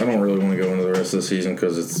 I don't really want to go into the rest of the season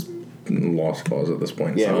because it's lost cause at this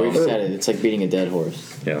point. Yeah, So, we've said it. It's like beating a dead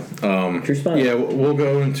horse. yeah. True spot. Yeah, we'll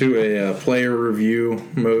go into a player review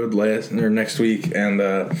mode next week, and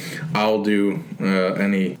I'll do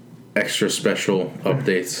any extra special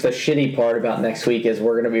updates. The shitty part about next week is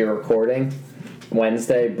we're going to be recording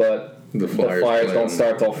Wednesday, but The Flyers play don't on-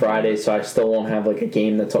 start till Friday, so I still won't have like a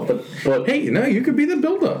game that's up. But Hey, no, you could be the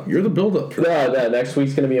build-up. You're the build-up. For no, next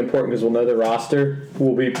week's going to be important because we'll know the roster.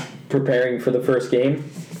 We'll be preparing for the first game.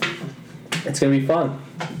 It's going to be fun.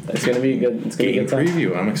 It's going to be good. It's going to be a game good time.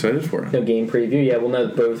 preview. I'm excited for it. No game preview. Yeah, we'll know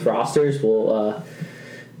both rosters. It's going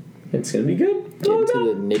to be good. Get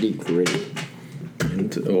into the nitty gritty.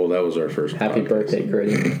 Oh, that was our first. Happy podcast. birthday,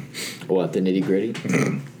 Gritty. What, the nitty gritty?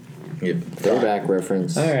 Yep. Throwback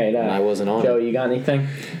reference. All right. And I wasn't on. Joe, you got anything?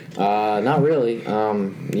 Not really.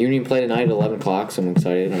 Union play tonight at 11 o'clock, so I'm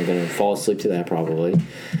excited. I'm going to fall asleep to that probably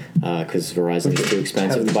because Verizon is too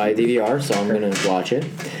expensive to buy a DVR, so I'm going to watch it.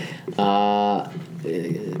 I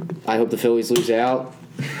hope the Phillies lose out.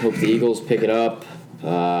 Hope the Eagles pick it up.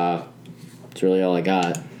 That's really all I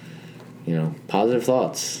got. Positive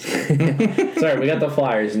thoughts. Sorry, we got the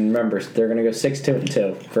Flyers, and remember, they're going to go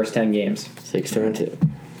 6-2-2 first 10 games. 6-2.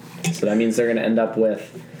 So that means they're going to end up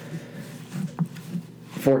with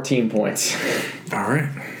 14 points All right.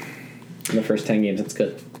 in the first 10 games. That's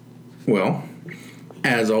good. Well,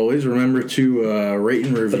 as always, remember to rate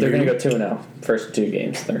and review. But they're going to go 2-0 first 2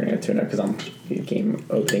 games. They're going to go 2-0 because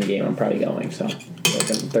opening game, I'm probably going. So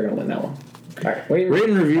they're going to win that one. All right. Rate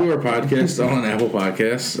and review our podcast on Apple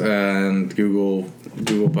Podcasts and Google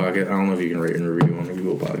Podcast. I don't know if you can rate and review on the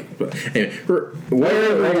Google Podcast, but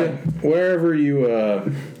anyway, wherever you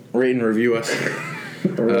rate and review us, I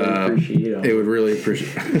really appreciate it. it would really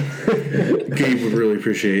appreciate. Gabe would really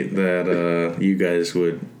appreciate that you guys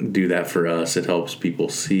would do that for us. It helps people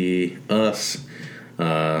see us,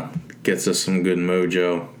 gets us some good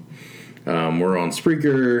mojo. We're on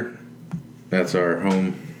Spreaker. That's our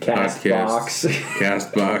home. Castbox.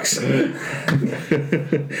 Castbox.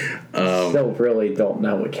 Still really don't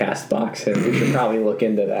know what Castbox is. We should probably look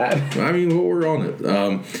into that. I mean, well, we're on it.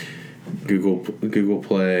 Google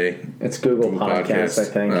Play. It's Google Podcasts, I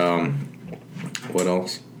think. What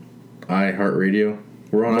else? iHeartRadio.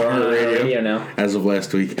 We're on We're on iHeartRadio radio now. as of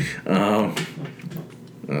last week.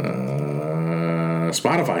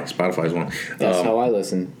 Spotify. Spotify's one. That's how I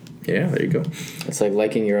listen. Yeah, there you go. It's like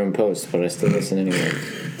liking your own post, but I still listen anyway.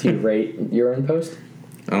 Do you rate your own post?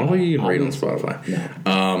 I don't think you can rate on Spotify.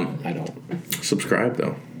 No, I don't. Subscribe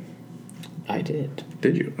though. I did.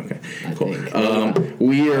 Did you? Okay, I cool. think.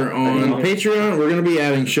 We are on Patreon. We're going to be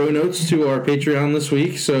adding show notes to our Patreon this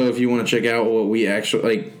week. So if you want to check out what we actually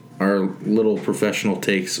like, our little professional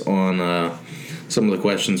takes on some of the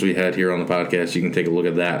questions we had here on the podcast, you can take a look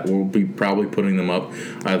at that. We'll be probably putting them up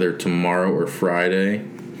either tomorrow or Friday,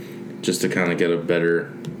 just to kind of get a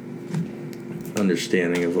better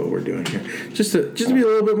understanding of what we're doing here. Just to be a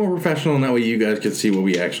little bit more professional, and that way you guys can see what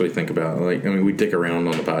we actually think about it. Like, I mean, we dick around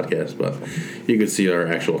on the podcast, but you can see our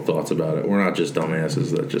actual thoughts about it. We're not just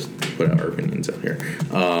dumbasses that just put out our opinions out here.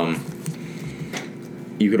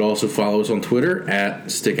 You could also follow us on Twitter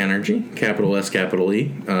at Stick Energy, capital S, capital E.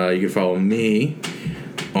 You can follow me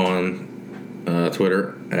on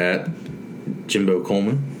Twitter at Jimbo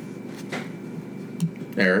Coleman.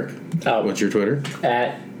 Eric, what's your Twitter?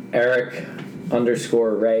 At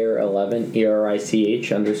Eric_Rayer11,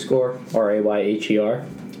 ERICH_RAYHER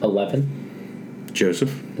 11.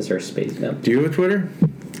 Joseph. Is there a space now? Do you have a Twitter?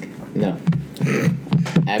 No.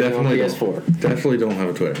 Add me on Definitely PS4. Definitely don't have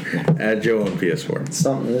a Twitter. Add Joe on PS4.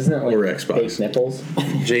 Something, isn't it like Or Xbox. fake nipples?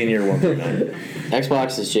 Janier 139.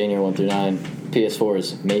 Xbox is Janier 1 through 9. PS4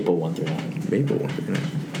 is Maple 1 through 9. Maple 139.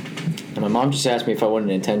 And my mom just asked me if I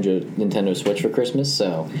wanted a Nintendo Switch for Christmas,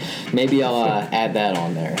 so maybe I'll add that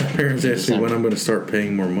on there. Parents asked me when I'm going to start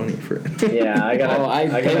paying more money for it. Yeah, I got. I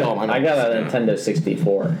pay all my money. I got a Nintendo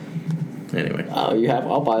 64. Anyway. Oh, you have?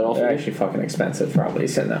 I'll buy it off They're you. actually fucking expensive, probably.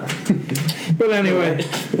 So no. But anyway,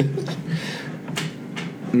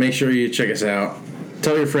 make sure you check us out.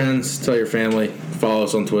 Tell your friends, tell your family, follow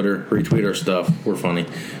us on Twitter, retweet our stuff. We're funny.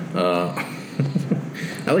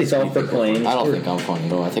 At least Self-proclaimed. I don't think I'm funny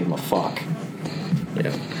though. I think I'm a fuck.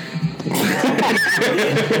 Yeah.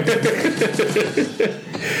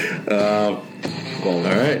 All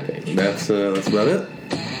right, that's about it.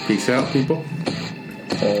 Peace out, people.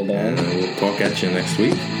 Hold on. And we'll talk at you next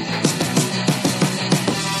week.